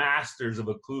that are masters of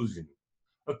occlusion.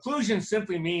 Occlusion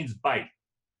simply means bite,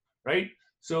 right?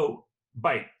 So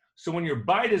bite. So when your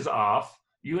bite is off,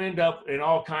 you end up in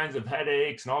all kinds of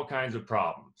headaches and all kinds of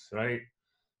problems, right?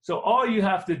 So all you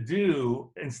have to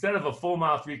do instead of a full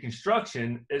mouth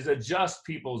reconstruction is adjust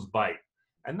people's bite.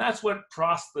 And that's what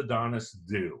prosthodontists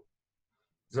do.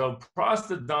 So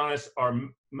prosthodontists are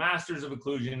masters of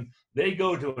occlusion. They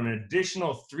go to an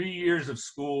additional 3 years of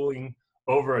schooling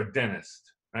over a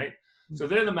dentist, right? So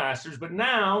they're the masters, but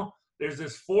now there's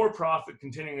this for-profit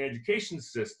continuing education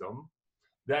system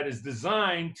that is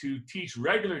designed to teach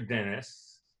regular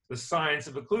dentists the science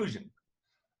of occlusion.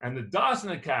 And the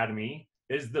Dawson Academy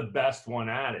is the best one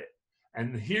at it.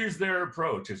 And here's their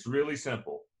approach. It's really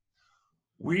simple.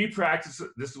 We practice,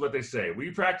 this is what they say,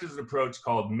 we practice an approach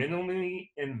called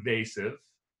minimally invasive,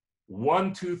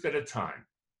 one tooth at a time,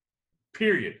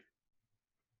 period.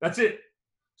 That's it.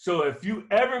 So if you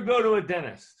ever go to a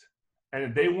dentist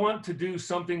and they want to do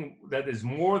something that is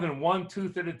more than one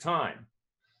tooth at a time,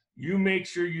 you make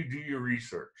sure you do your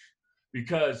research,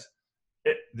 because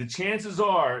the chances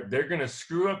are they're going to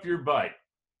screw up your bite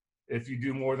if you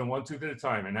do more than one tooth at a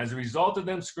time. And as a result of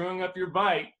them screwing up your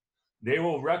bite, they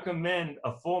will recommend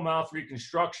a full mouth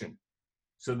reconstruction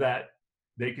so that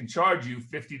they can charge you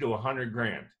 50 to 100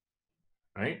 grand,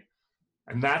 right?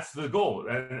 And that's the goal.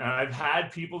 And I've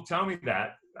had people tell me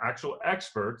that, actual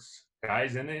experts,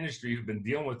 guys in the industry who've been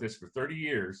dealing with this for 30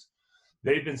 years,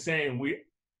 they've been saying,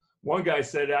 one guy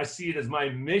said, I see it as my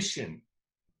mission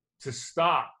to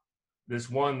stop this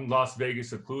one Las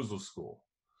Vegas occlusal school.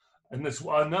 And this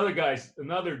another guy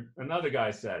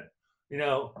said, you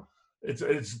know, it's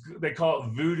they call it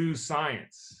voodoo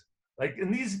science. Like,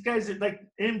 and these guys are like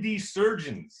MD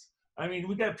surgeons. I mean,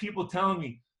 we got people telling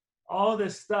me all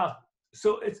this stuff.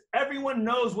 So it's everyone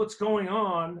knows what's going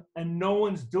on, and no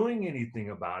one's doing anything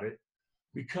about it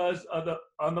because of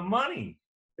the money.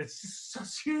 It's just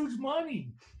such huge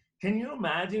money. Can you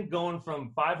imagine going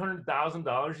from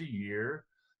 $500,000 a year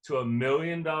to $1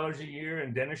 million a year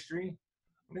in dentistry?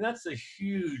 I mean, that's a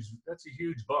huge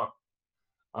bump.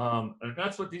 And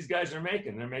that's what these guys are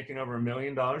making. They're making over $1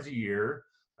 million a year,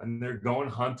 and they're going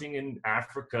hunting in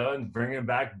Africa and bringing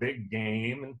back big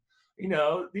game. And, you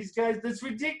know, these guys, that's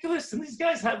ridiculous. And these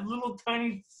guys have little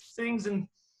tiny things in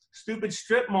stupid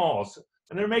strip malls,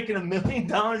 and they're making $1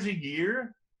 million a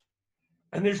year.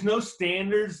 And there's no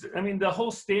standards. I mean, the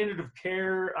whole standard of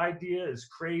care idea is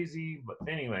crazy. But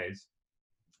anyways,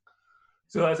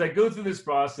 so as I go through this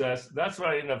process, that's what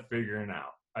I end up figuring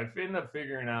out. I end up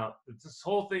figuring out that this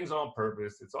whole thing's on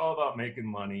purpose. It's all about making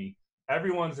money.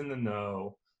 Everyone's in the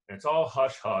know. And it's all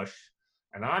hush hush.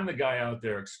 And I'm the guy out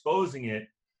there exposing it.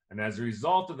 And as a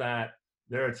result of that,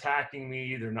 they're attacking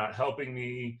me. They're not helping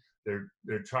me. They're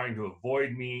trying to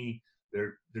avoid me.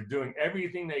 They're doing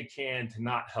everything they can to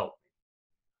not help me.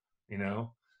 You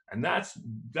know? And that's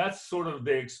sort of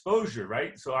the exposure,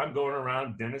 right? So I'm going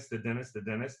around dentist to dentist to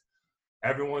dentist.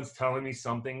 Everyone's telling me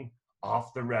something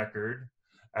off the record.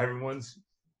 Everyone's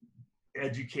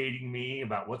educating me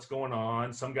about what's going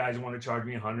on. Some guys want to charge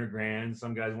me 100 grand.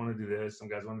 Some guys want to do this. Some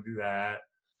guys want to do that.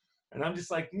 And I'm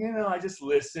just like, you know, I just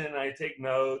listen. I take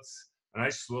notes, and I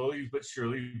slowly but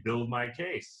surely build my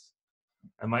case.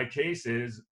 And my case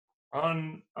is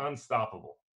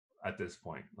unstoppable at this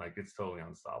point. Like, it's totally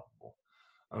unstoppable.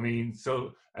 I mean,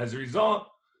 so as a result,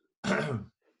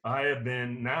 I have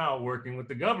been now working with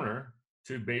the governor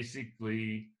to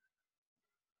basically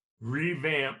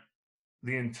revamp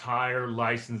the entire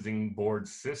licensing board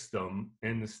system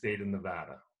in the state of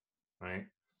Nevada, right?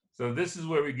 So this is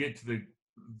where we get to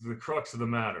the crux of the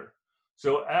matter.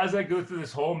 So as I go through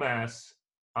this whole mess,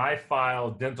 I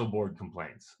file dental board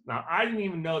complaints. Now, I didn't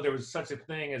even know there was such a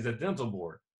thing as a dental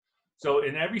board. So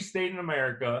in every state in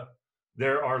America,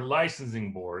 there are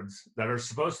licensing boards that are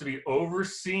supposed to be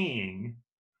overseeing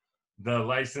the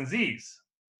licensees,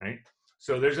 right?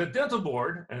 So there's a dental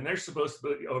board, and they're supposed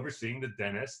to be overseeing the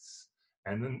dentists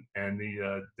and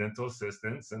the dental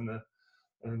assistants and the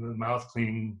mouth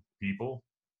cleaning people.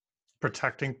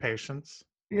 Protecting patients.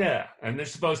 Yeah, and they're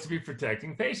supposed to be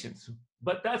protecting patients.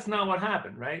 But that's not what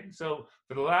happened, right? So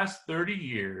for the last 30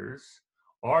 years,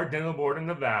 our dental board in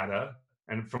Nevada,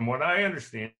 and from what I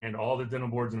understand, all the dental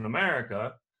boards in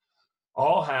America,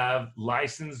 all have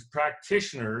licensed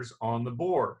practitioners on the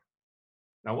board.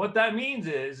 Now, what that means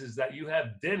is that you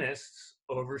have dentists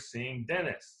overseeing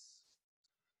dentists.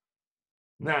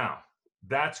 Now,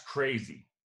 that's crazy,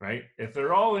 right? If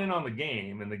they're all in on the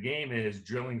game and the game is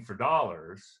drilling for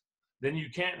dollars, then you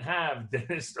can't have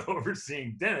dentists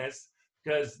overseeing dentists,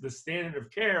 because the standard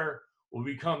of care will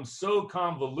become so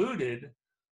convoluted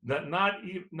that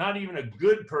not even a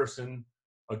good person,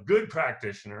 a good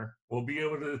practitioner, will be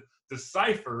able to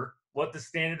decipher what the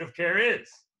standard of care is.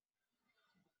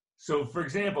 So, for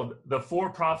example, the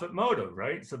for-profit motive,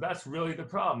 right? So that's really the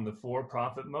problem, the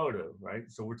for-profit motive, right?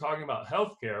 So we're talking about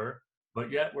healthcare,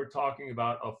 but yet we're talking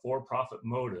about a for-profit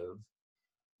motive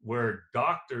where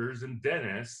doctors and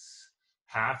dentists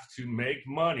have to make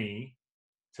money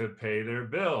to pay their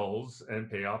bills and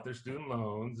pay off their student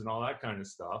loans and all that kind of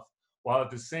stuff, while at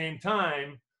the same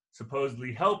time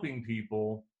supposedly helping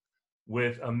people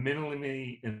with a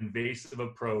minimally invasive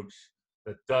approach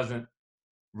that doesn't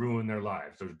ruin their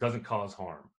lives or doesn't cause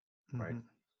harm, right?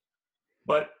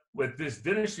 But with this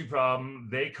dentistry problem,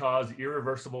 they cause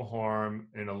irreversible harm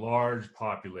in a large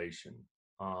population.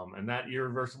 And that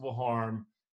irreversible harm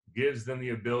gives them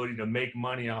the ability to make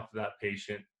money off of that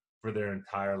patient for their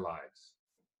entire lives.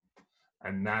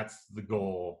 And that's the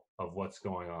goal of what's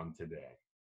going on today,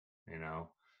 you know?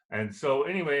 And so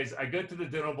anyways, I go to the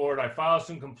dental board, I file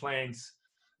some complaints.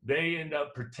 They end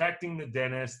up protecting the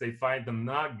dentist. They find them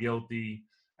not guilty.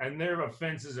 And their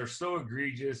offenses are so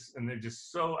egregious and they're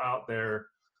just so out there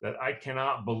that I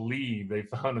cannot believe they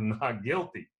found them not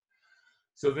guilty.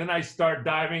 So then I start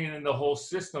diving into the whole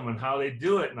system and how they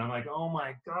do it. And I'm like, oh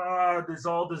my God, it's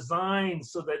all designed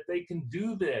so that they can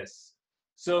do this.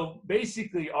 So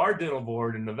basically our dental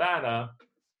board in Nevada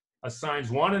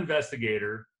assigns one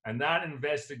investigator, and that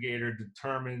investigator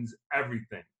determines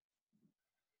everything.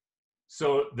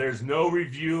 So there's no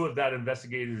review of that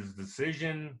investigator's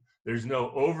decision. There's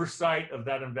no oversight of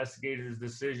that investigator's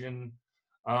decision.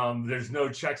 There's no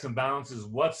checks and balances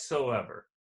whatsoever.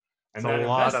 And it's a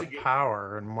lot of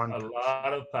power in one person. A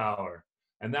lot of power.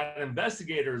 And that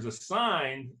investigator is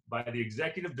assigned by the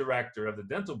executive director of the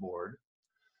dental board.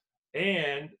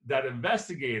 And that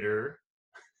investigator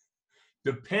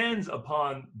depends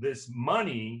upon this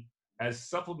money as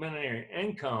supplementary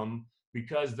income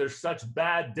because they're such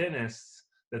bad dentists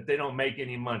that they don't make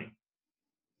any money,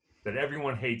 that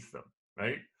everyone hates them,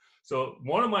 right? So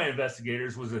one of my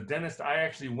investigators was a dentist I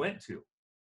actually went to,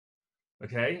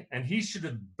 okay? And he should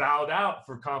have bowed out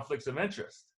for conflicts of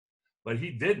interest, but he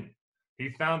didn't. He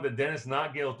found the dentist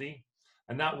not guilty.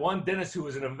 And that one dentist who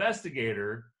was an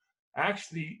investigator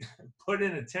actually put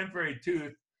in a temporary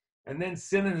tooth and then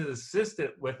sent in his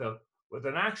assistant with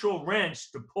an actual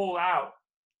wrench to pull out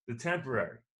the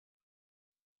temporary.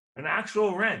 An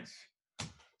actual wrench.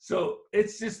 So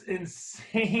it's just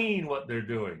insane what they're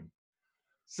doing.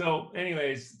 So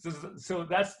anyways, so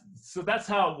that's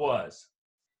how it was.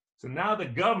 So now the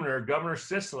Governor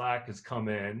Sisolak, has come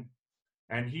in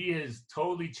and he is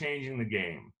totally changing the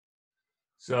game.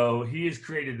 So he has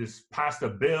passed a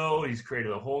bill. He's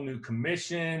created a whole new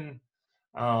commission.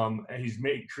 And he's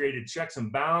created checks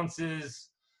and balances.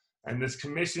 And this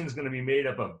commission is going to be made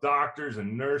up of doctors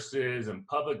and nurses and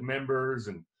public members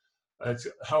and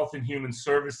Health and Human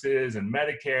Services and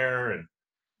Medicare. And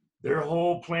their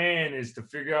whole plan is to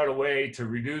figure out a way to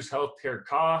reduce healthcare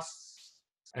costs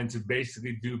and to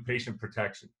basically do patient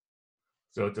protection.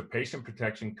 So it's a patient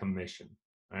protection commission,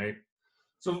 right?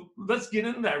 So let's get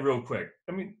into that real quick.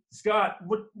 I mean, Scott,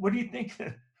 what do you think?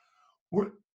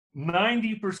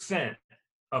 90%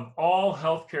 of all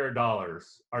healthcare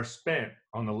dollars are spent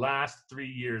on the last 3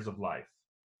 years of life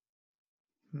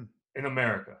in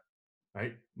America,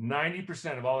 right?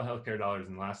 90% of all healthcare dollars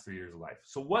in the last 3 years of life.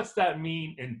 So what's that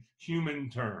mean in human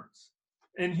terms?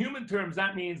 In human terms,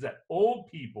 that means that old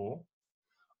people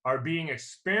are being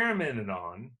experimented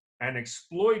on and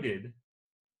exploited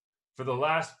for the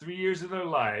last 3 years of their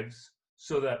lives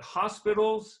so that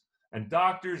hospitals and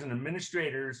doctors and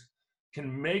administrators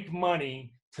can make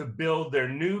money to build their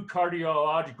new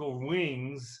cardiological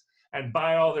wings and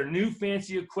buy all their new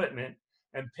fancy equipment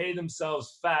and pay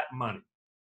themselves fat money,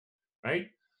 right?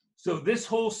 So this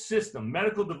whole system,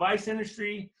 medical device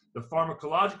industry, the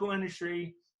pharmacological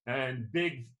industry, and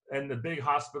the big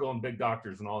hospital and big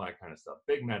doctors and all that kind of stuff,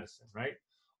 big medicine, right?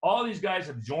 All these guys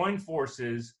have joined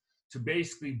forces to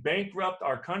basically bankrupt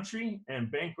our country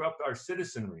and bankrupt our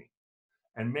citizenry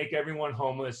and make everyone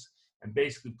homeless and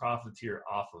basically profiteer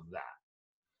off of that.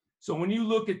 So when you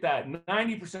look at that,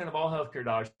 90% of all healthcare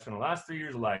dollars in the last 3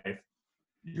 years of life,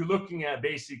 you're looking at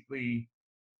basically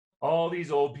all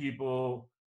these old people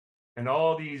and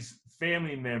all these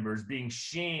family members being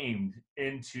shamed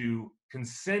into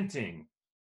consenting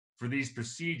for these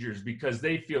procedures because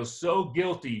they feel so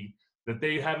guilty that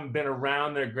they haven't been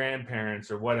around their grandparents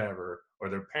or whatever, or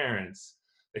their parents.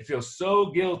 They feel so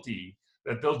guilty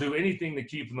that they'll do anything to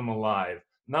keep them alive,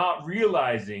 not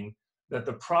realizing that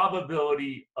the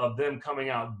probability of them coming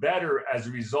out better as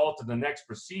a result of the next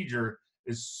procedure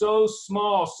is so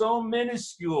small, so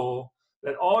minuscule,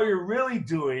 that all you're really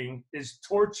doing is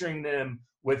torturing them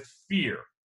with fear.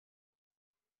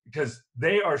 Because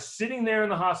they are sitting there in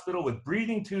the hospital with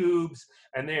breathing tubes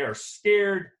and they are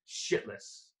scared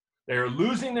shitless. They are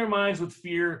losing their minds with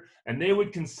fear, and they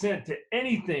would consent to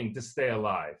anything to stay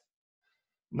alive,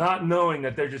 not knowing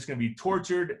that they're just going to be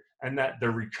tortured and that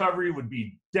their recovery would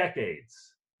be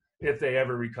decades if they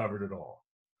ever recovered at all.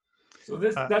 So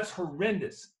that's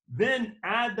horrendous. Then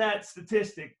add that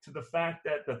statistic to the fact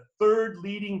that the third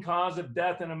leading cause of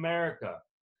death in America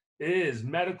is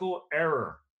medical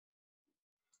error.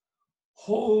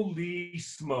 Holy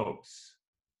smokes.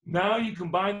 Now you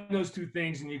combine those two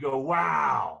things and you go,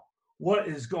 wow, what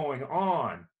is going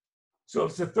on? So if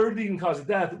it's the third leading cause of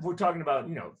death, we're talking about,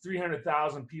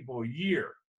 300,000 people a year.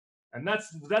 And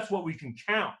that's what we can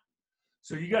count.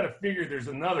 So you got to figure there's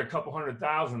another couple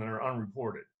 100,000 that are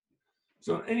unreported.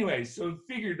 So anyway, so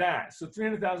figure that. So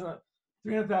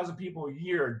 300,000 people a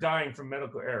year are dying from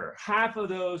medical error. Half of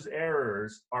those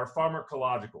errors are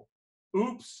pharmacological.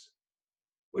 Oops,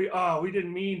 we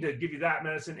didn't mean to give you that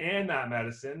medicine and that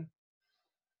medicine.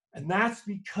 And that's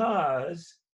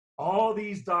because all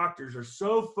these doctors are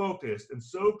so focused and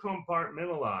so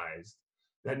compartmentalized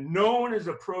that no one is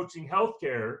approaching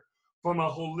healthcare from a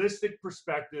holistic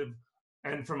perspective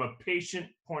and from a patient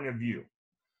point of view.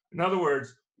 In other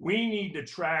words, we need to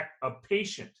track a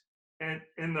patient and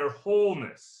in their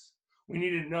wholeness. We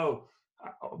need to know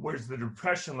where's the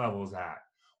depression levels at,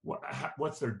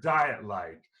 what's their diet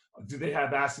like, do they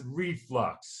have acid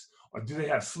reflux, or do they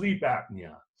have sleep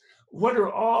apnea? What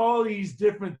are all these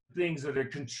different things that are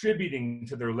contributing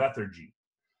to their lethargy?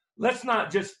 Let's not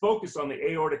just focus on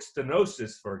the aortic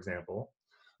stenosis, for example.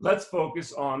 Let's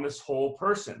focus on this whole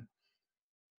person,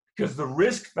 because the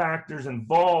risk factors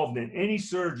involved in any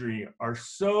surgery are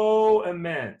so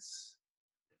immense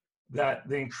that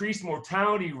the increased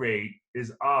mortality rate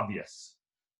is obvious.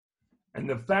 And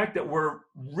the fact that we're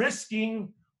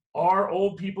risking our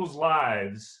old people's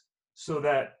lives so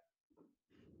that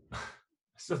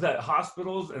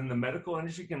hospitals and the medical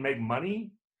industry can make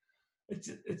money, it's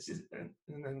just, and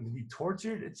then be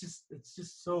tortured. It's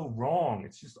just so wrong.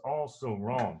 It's just all so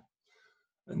wrong.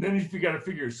 And then you got to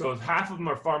figure, so if half of them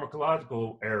are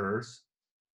pharmacological errors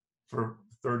for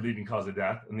third leading cause of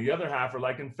death, and the other half are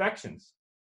like infections.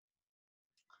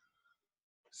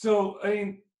 So, I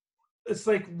mean, it's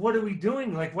like, what are we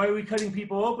doing? Like, why are we cutting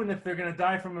people open if they're going to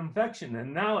die from infection?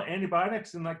 And now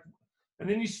antibiotics and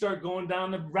then you start going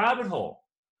down the rabbit hole.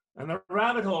 And the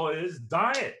rabbit hole is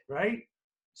diet, right?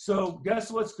 So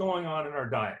guess what's going on in our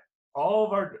diet? All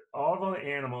of our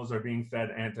animals are being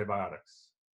fed antibiotics.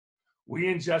 We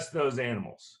ingest those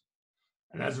animals.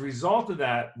 And as a result of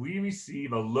that, we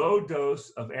receive a low dose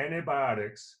of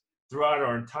antibiotics throughout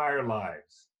our entire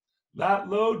lives. That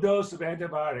low dose of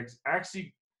antibiotics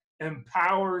actually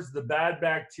empowers the bad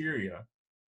bacteria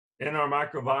in our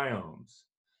microbiomes.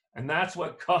 And that's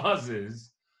what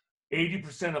causes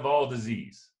 80% of all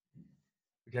disease.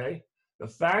 Okay? The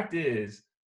fact is,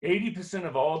 80%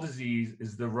 of all disease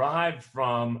is derived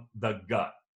from the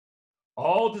gut.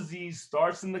 All disease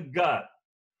starts in the gut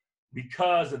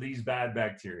because of these bad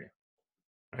bacteria,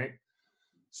 right?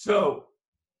 So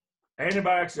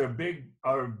antibiotics are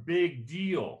a big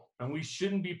deal, and we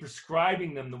shouldn't be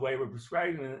prescribing them the way we're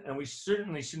prescribing them, and we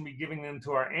certainly shouldn't be giving them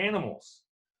to our animals.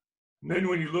 And then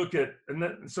when you look at,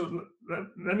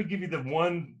 let me give you the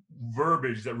one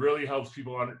verbiage that really helps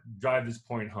people drive this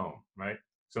point home, right?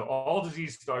 So all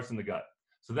disease starts in the gut.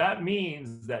 So that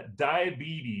means that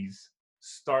diabetes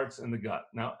starts in the gut.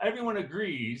 Now, everyone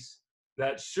agrees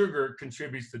that sugar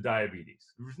contributes to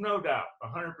diabetes. There's no doubt,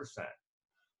 100%. But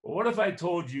what if I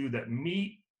told you that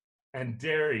meat and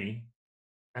dairy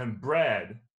and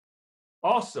bread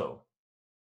also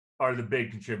are the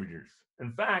big contributors?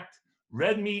 In fact,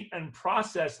 red meat and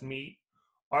processed meat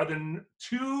are the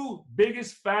two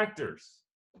biggest factors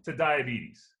to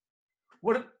diabetes.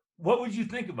 What would you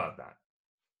think about that?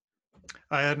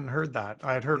 I hadn't heard that.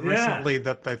 I had heard recently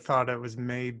that they thought it was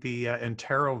maybe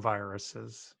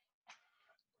enteroviruses.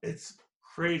 It's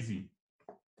crazy.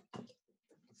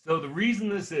 So the reason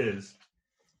this is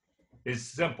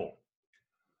simple.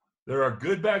 There are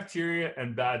good bacteria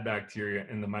and bad bacteria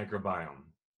in the microbiome.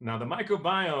 Now, the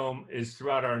microbiome is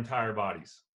throughout our entire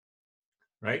bodies,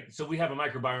 right? So we have a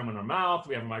microbiome in our mouth,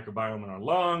 we have a microbiome in our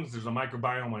lungs, there's a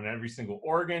microbiome on every single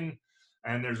organ,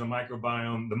 and there's a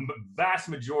microbiome, the vast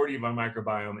majority of our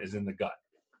microbiome is in the gut,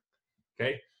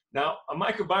 okay? Now, a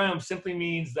microbiome simply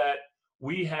means that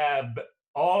we have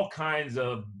all kinds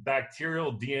of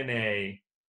bacterial DNA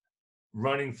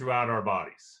running throughout our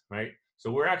bodies, right?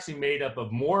 So we're actually made up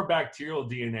of more bacterial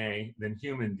DNA than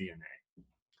human DNA.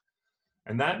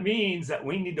 And that means that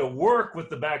we need to work with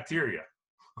the bacteria.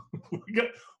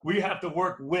 We have to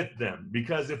work with them,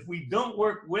 because if we don't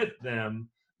work with them,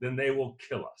 then they will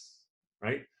kill us,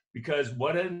 right? Because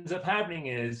what ends up happening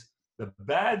is the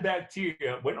bad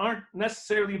bacteria aren't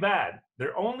necessarily bad.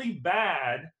 They're only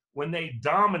bad when they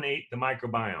dominate the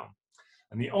microbiome.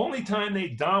 And the only time they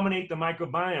dominate the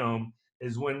microbiome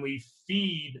is when we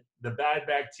feed the bad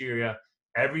bacteria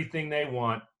everything they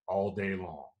want all day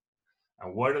long.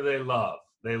 And what do they love?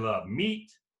 They love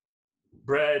meat,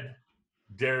 bread,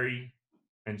 dairy,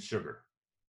 and sugar.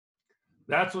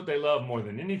 That's what they love more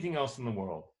than anything else in the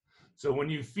world. So when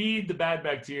you feed the bad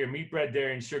bacteria meat, bread,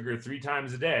 dairy, and sugar 3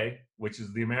 times a day, which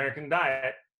is the American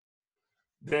diet,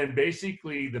 then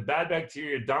basically the bad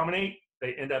bacteria dominate.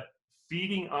 They end up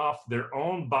feeding off their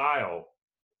own bile.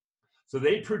 So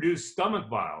they produce stomach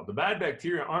bile. The bad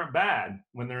bacteria aren't bad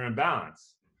when they're in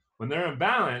balance. When they're in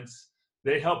balance,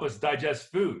 they help us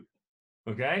digest food,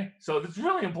 okay? So it's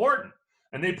really important.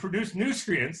 And they produce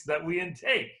nutrients that we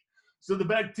intake. So the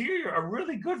bacteria are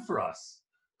really good for us.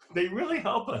 They really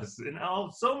help us in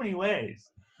so many ways.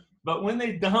 But when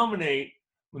they dominate,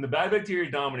 when the bad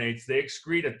bacteria dominates, they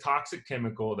excrete a toxic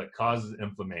chemical that causes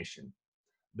inflammation.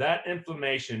 That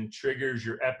inflammation triggers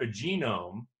your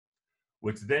epigenome,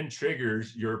 which then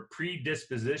triggers your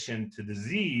predisposition to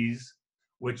disease,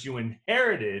 which you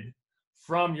inherited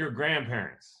from your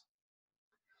grandparents.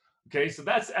 Okay, so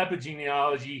that's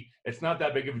epigenealogy. It's not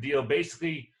that big of a deal.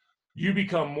 Basically, you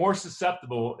become more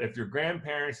susceptible if your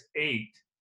grandparents ate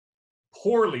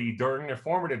poorly during their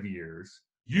formative years.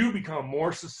 You become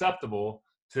more susceptible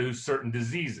to certain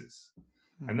diseases.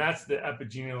 And that's the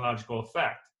epigenealogical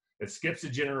effect. It skips a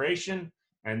generation,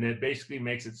 and it basically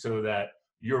makes it so that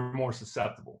you're more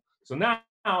susceptible. So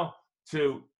now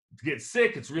to get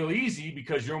sick, it's real easy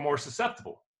because you're more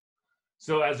susceptible.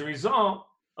 So as a result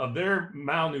of their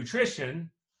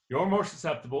malnutrition, you're more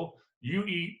susceptible. You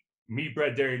eat meat,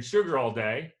 bread, dairy, and sugar all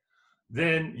day.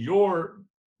 Then your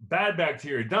bad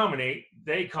bacteria dominate.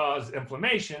 They cause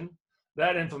inflammation.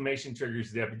 That inflammation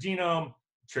triggers the epigenome,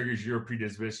 triggers your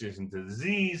predisposition to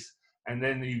disease, and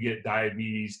then you get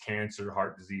diabetes, cancer,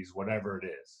 heart disease, whatever it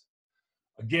is.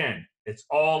 Again, it's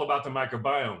all about the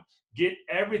microbiome. Get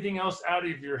everything else out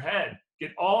of your head.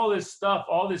 Get all this stuff,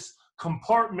 all this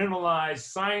compartmentalized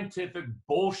scientific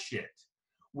bullshit.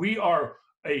 We are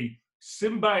a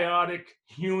symbiotic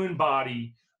human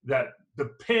body that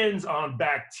depends on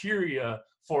bacteria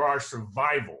for our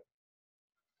survival.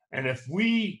 And if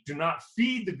we do not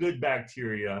feed the good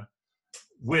bacteria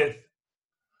with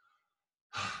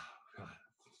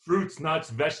fruits,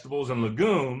 nuts, vegetables, and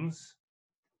legumes,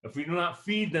 if we do not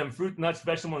feed them fruit, nuts,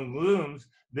 vegetables, and legumes,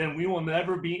 then we will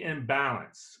never be in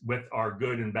balance with our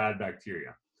good and bad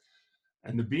bacteria.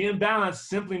 And to be in balance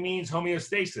simply means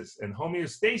homeostasis. And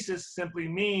homeostasis simply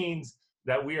means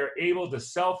that we are able to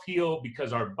self-heal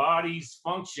because our body's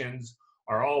functions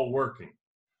are all working.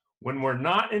 When we're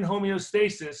not in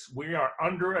homeostasis, we are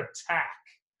under attack.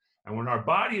 And when our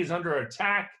body is under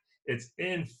attack, it's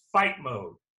in fight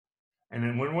mode. And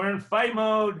then when we're in fight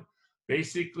mode,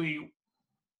 basically,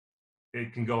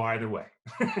 it can go either way,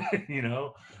 you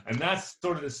know? And that's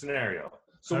sort of the scenario.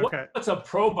 So Okay. What's a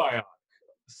probiotic,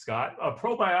 Scott? A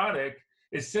probiotic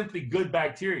is simply good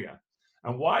bacteria.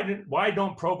 And why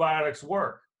don't probiotics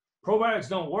work? Probiotics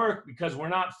don't work because we're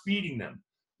not feeding them.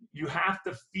 You have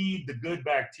to feed the good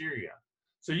bacteria.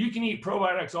 So you can eat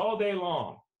probiotics all day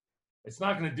long. It's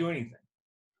not going to do anything.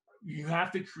 You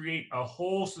have to create a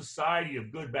whole society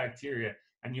of good bacteria,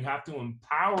 and you have to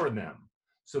empower them.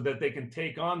 so that they can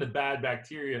take on the bad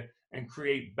bacteria and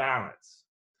create balance.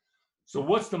 So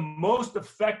what's the most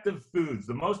effective foods?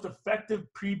 The most effective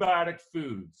prebiotic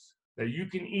foods that you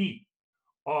can eat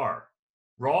are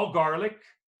raw garlic,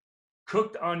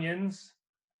 cooked onions,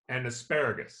 and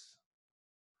asparagus.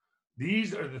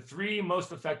 These are the 3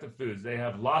 most effective foods. They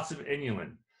have lots of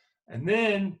inulin. And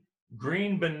then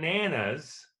green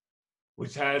bananas,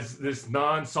 which has this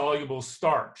non-soluble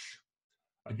starch.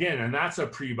 Again, and that's a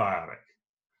prebiotic.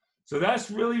 So that's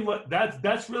really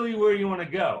that's really where you want to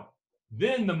go.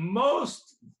 Then the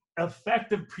most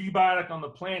effective prebiotic on the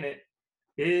planet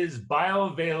is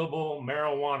bioavailable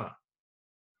marijuana.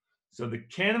 So the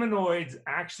cannabinoids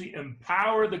actually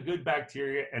empower the good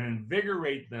bacteria and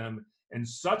invigorate them in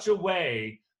such a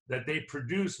way that they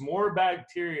produce more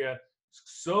bacteria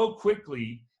so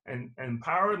quickly and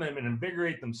empower them and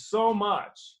invigorate them so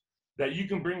much that you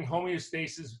can bring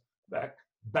homeostasis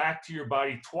back to your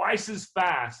body twice as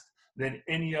fast than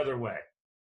any other way.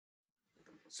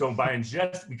 So by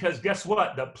ingest, because guess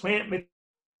what? The plant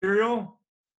material,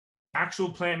 actual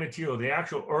plant material, the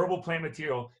actual herbal plant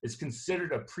material is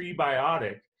considered a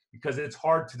prebiotic because it's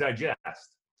hard to digest.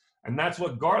 And that's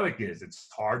what garlic is. It's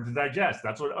hard to digest.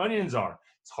 That's what onions are.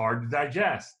 It's hard to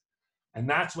digest. And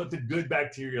that's what the good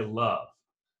bacteria love.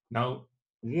 Now,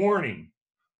 warning,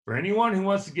 for anyone who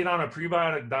wants to get on a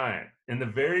prebiotic diet, in the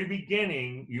very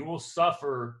beginning, you will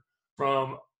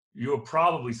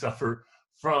probably suffer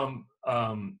from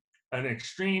an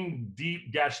extreme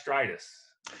deep gastritis.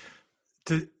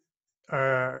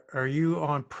 Are you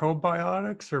on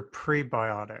probiotics or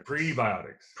prebiotics?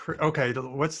 Prebiotics. Okay,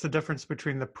 what's the difference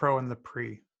between the pro and the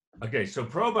pre? Okay, so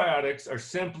probiotics are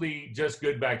simply just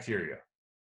good bacteria.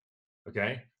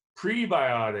 Okay,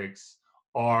 prebiotics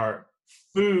are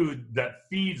food that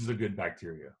feeds the good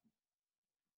bacteria.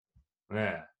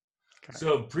 Yeah. Okay.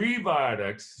 So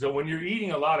prebiotics, so when you're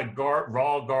eating a lot of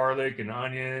raw garlic and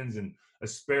onions and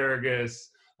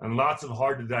asparagus and lots of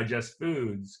hard to digest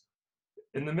foods,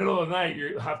 in the middle of the night,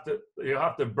 you have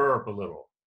to burp a little,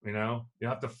 you know? You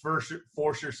have to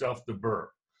force yourself to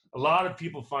burp. A lot of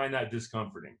people find that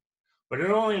discomforting, but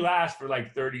it only lasts for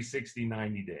like 30, 60,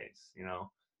 90 days, you know?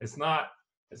 It's not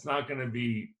going to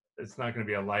be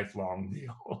a lifelong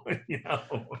deal, you know?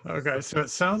 Okay, so it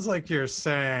sounds like you're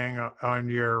saying on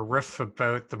your riff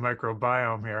about the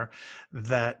microbiome here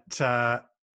that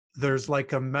there's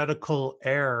like a medical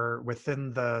error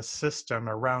within the system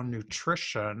around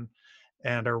nutrition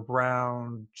and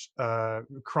around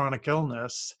chronic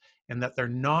illness, and that they're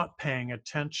not paying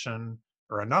attention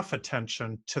or enough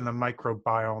attention to the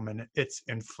microbiome and its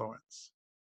influence.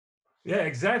 Yeah,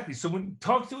 exactly. So when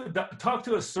talk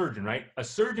to a surgeon, right? A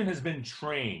surgeon has been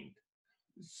trained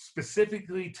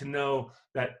specifically to know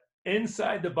that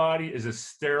inside the body is a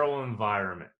sterile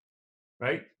environment,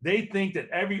 right? They think that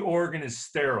every organ is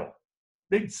sterile.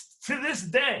 To this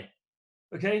day,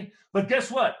 okay? But guess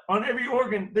what? On every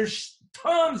organ, there's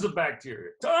tons of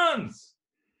bacteria, tons.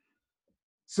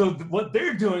 So what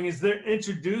they're doing is they're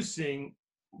introducing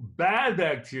bad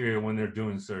bacteria when they're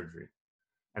doing surgery.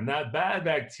 And that bad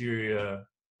bacteria,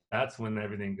 that's when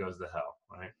everything goes to hell,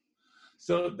 right?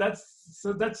 So that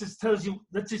just tells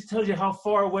you how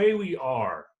far away we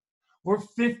are. We're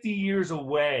 50 years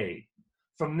away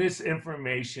from this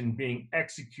information being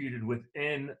executed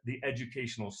within the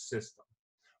educational system,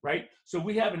 right? So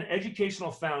we have an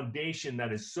educational foundation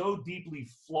that is so deeply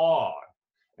flawed,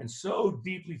 and so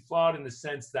deeply flawed in the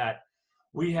sense that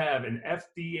we have an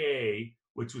FDA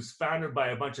which was founded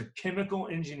by a bunch of chemical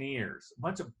engineers, a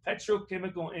bunch of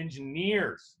petrochemical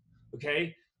engineers,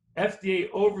 okay? FDA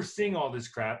overseeing all this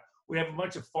crap. We have a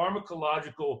bunch of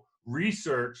pharmacological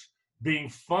research being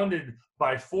funded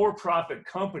by for-profit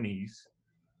companies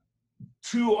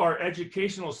to our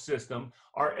educational system.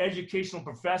 Our educational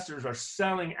professors are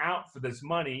selling out for this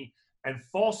money and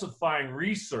falsifying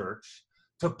research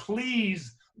to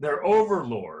please their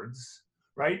overlords,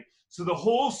 right? So the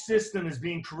whole system is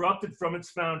being corrupted from its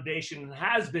foundation and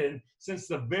has been since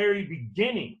the very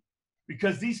beginning,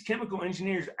 because these chemical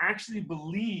engineers actually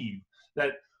believe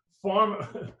that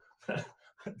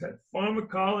that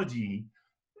pharmacology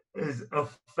is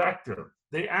effective.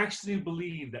 They actually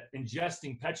believe that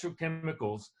ingesting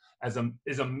petrochemicals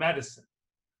is a medicine.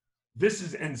 This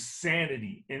is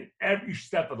insanity in every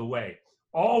step of the way.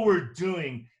 All we're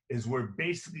doing is we're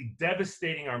basically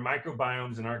devastating our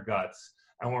microbiomes in our guts,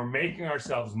 and we're making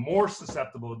ourselves more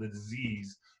susceptible to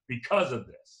disease because of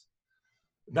this.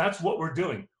 That's what we're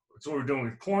doing. That's what we're doing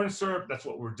with corn syrup. That's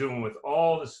what we're doing with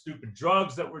all the stupid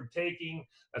drugs that we're taking.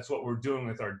 That's what we're doing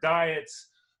with our diets.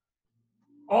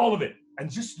 All of it. And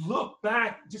just look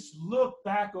back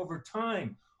over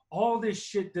time. all this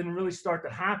shit didn't really start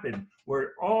to happen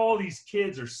where all these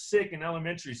kids are sick in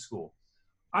elementary school.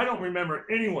 I don't remember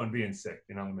anyone being sick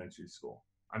in elementary school.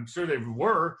 I'm sure they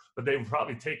were, but they were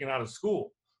probably taken out of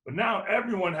school. But now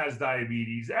everyone has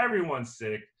diabetes, everyone's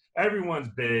sick, everyone's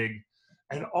big.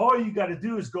 And all you got to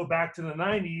do is go back to the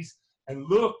 90s and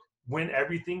look when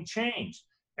everything changed.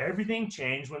 Everything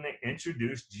changed when they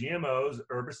introduced GMOs,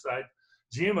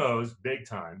 GMOs big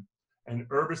time, and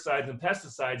herbicides and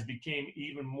pesticides became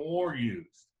even more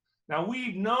used. Now,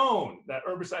 we've known that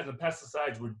herbicides and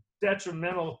pesticides were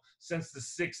detrimental since the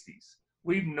 60s.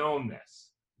 We've known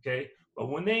this, okay? But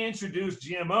when they introduced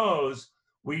GMOs,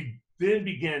 we then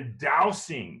began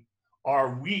dousing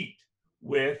our wheat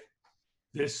with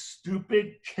this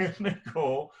stupid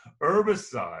chemical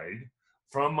herbicide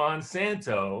from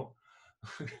Monsanto.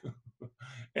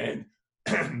 And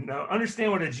now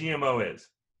understand what a GMO is.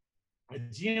 A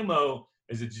GMO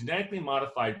is a genetically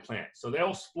modified plant. So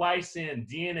they'll splice in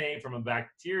DNA from a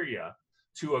bacteria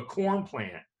to a corn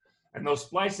plant, and they'll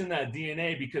splice in that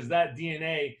DNA because that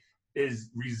DNA is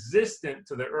resistant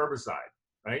to the herbicide,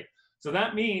 right? So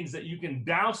that means that you can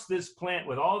douse this plant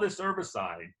with all this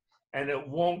herbicide and it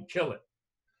won't kill it.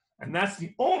 And that's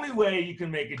the only way you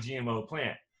can make a GMO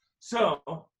plant. So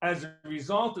as a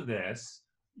result of this,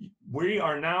 we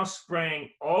are now spraying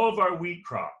all of our wheat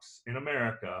crops in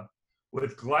America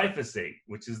with glyphosate,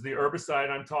 which is the herbicide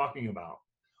I'm talking about.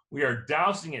 We are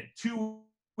dousing it 2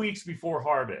 weeks before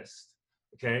harvest,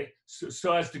 okay?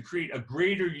 So as to create a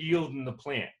greater yield in the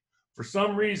plant. For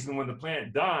some reason, when the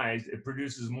plant dies, it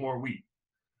produces more wheat,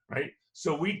 right?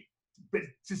 So we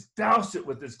just douse it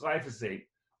with this glyphosate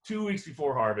 2 weeks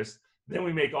before harvest. Then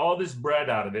we make all this bread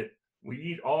out of it. We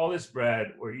eat all this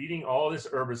bread. We're eating all this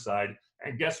herbicide.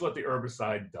 And guess what the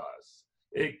herbicide does?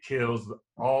 It kills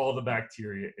all the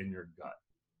bacteria in your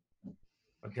gut,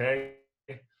 okay?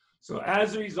 So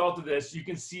as a result of this, you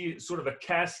can see sort of a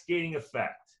cascading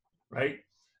effect, right?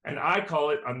 And I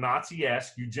call it a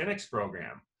Nazi-esque eugenics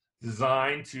program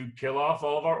designed to kill off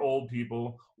all of our old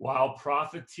people while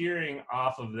profiteering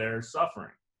off of their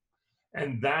suffering.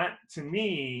 And that, to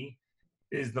me,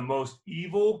 is the most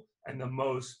evil and the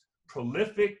most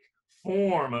prolific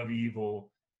form of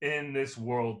evil in this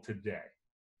world today.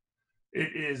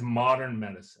 It is modern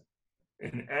medicine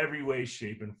in every way,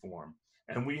 shape, and form.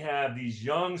 And we have these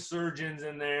young surgeons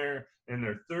in there in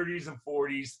their 30s and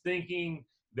 40s thinking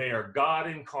they are God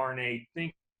incarnate,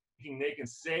 thinking they can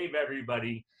save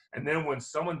everybody. And then when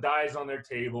someone dies on their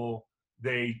table,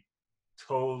 they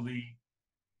totally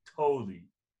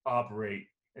operate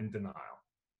in denial,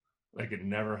 like it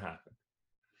never happened.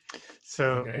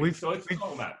 So okay? So it's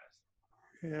all madness.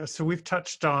 Yeah, so we've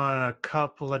touched on a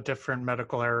couple of different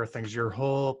medical error things. Your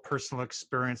whole personal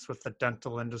experience with the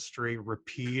dental industry,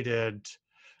 repeated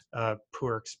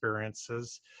poor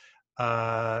experiences,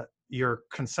 your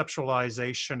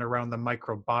conceptualization around the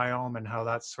microbiome and how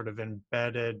that's sort of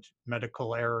embedded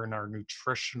medical error in our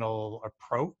nutritional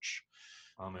approach.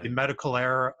 Amen. The medical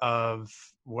error of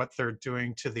what they're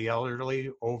doing to the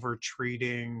elderly,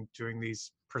 over-treating, doing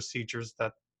these procedures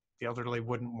that the elderly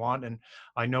wouldn't want. And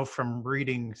I know from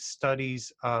reading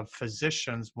studies of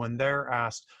physicians, when they're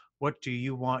asked, what do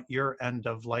you want your end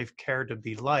of life care to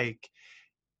be like?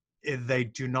 They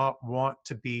do not want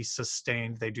to be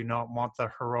sustained. They do not want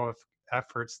the heroic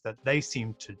efforts that they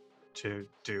seem to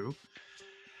do.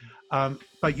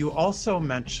 But you also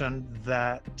mentioned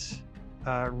that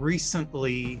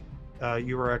recently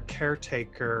you were a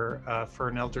caretaker for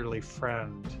an elderly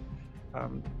friend.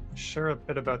 Share a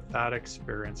bit about that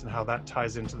experience and how that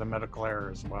ties into the medical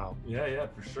error as well. Yeah,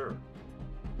 for sure.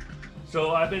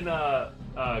 So I've been a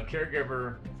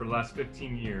caregiver for the last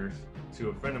 15 years to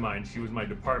a friend of mine. She was my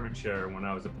department chair when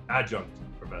I was an adjunct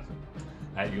professor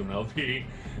at UNLV.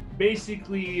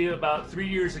 Basically, about 3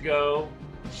 years ago,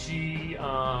 she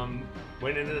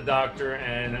went into the doctor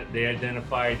and they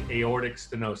identified aortic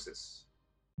stenosis.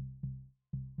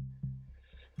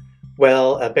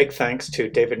 Well, a big thanks to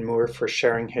David Moore for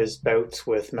sharing his bouts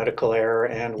with medical error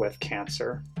and with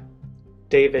cancer.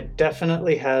 David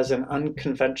definitely has an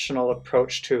unconventional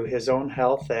approach to his own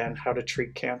health and how to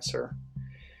treat cancer.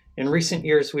 In recent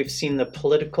years, we've seen the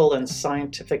political and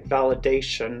scientific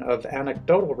validation of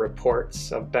anecdotal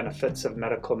reports of benefits of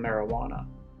medical marijuana.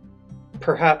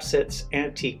 Perhaps its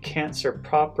anti-cancer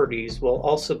properties will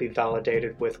also be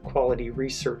validated with quality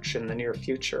research in the near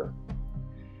future.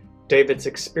 David's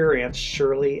experience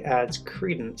surely adds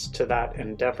credence to that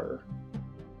endeavor.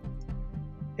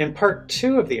 In part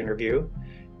 2 of the interview,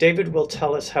 David will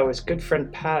tell us how his good friend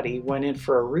Patty went in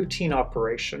for a routine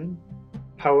operation,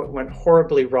 how it went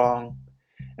horribly wrong,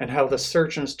 and how the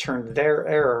surgeons turned their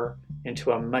error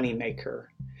into a moneymaker.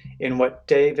 in what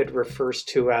David refers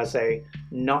to as a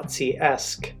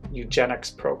Nazi-esque eugenics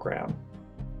program.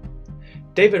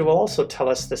 David will also tell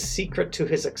us the secret to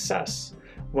his success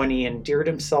when he endeared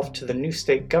himself to the new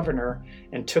state governor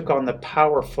and took on the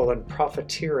powerful and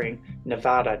profiteering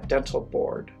Nevada Dental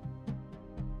Board.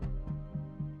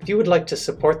 If you would like to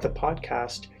support the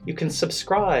podcast, you can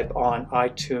subscribe on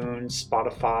iTunes,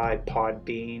 Spotify,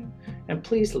 Podbean, and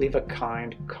please leave a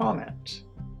kind comment.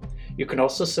 You can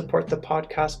also support the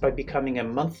podcast by becoming a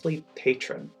monthly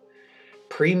patron.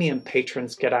 Premium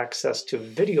patrons get access to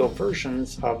video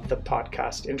versions of the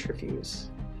podcast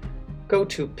interviews. Go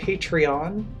to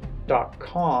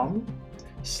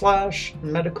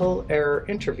patreon.com/medical error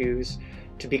interviews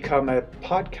to become a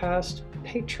podcast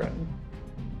patron.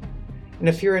 And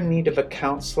if you're in need of a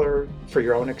counselor for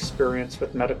your own experience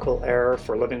with medical error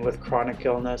for living with chronic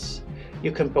illness,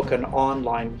 you can book an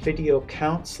online video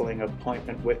counseling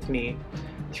appointment with me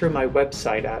through my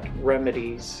website at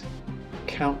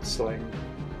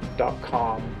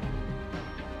remediescounseling.com.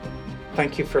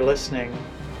 Thank you for listening.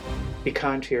 Be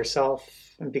kind to yourself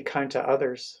and be kind to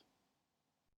others.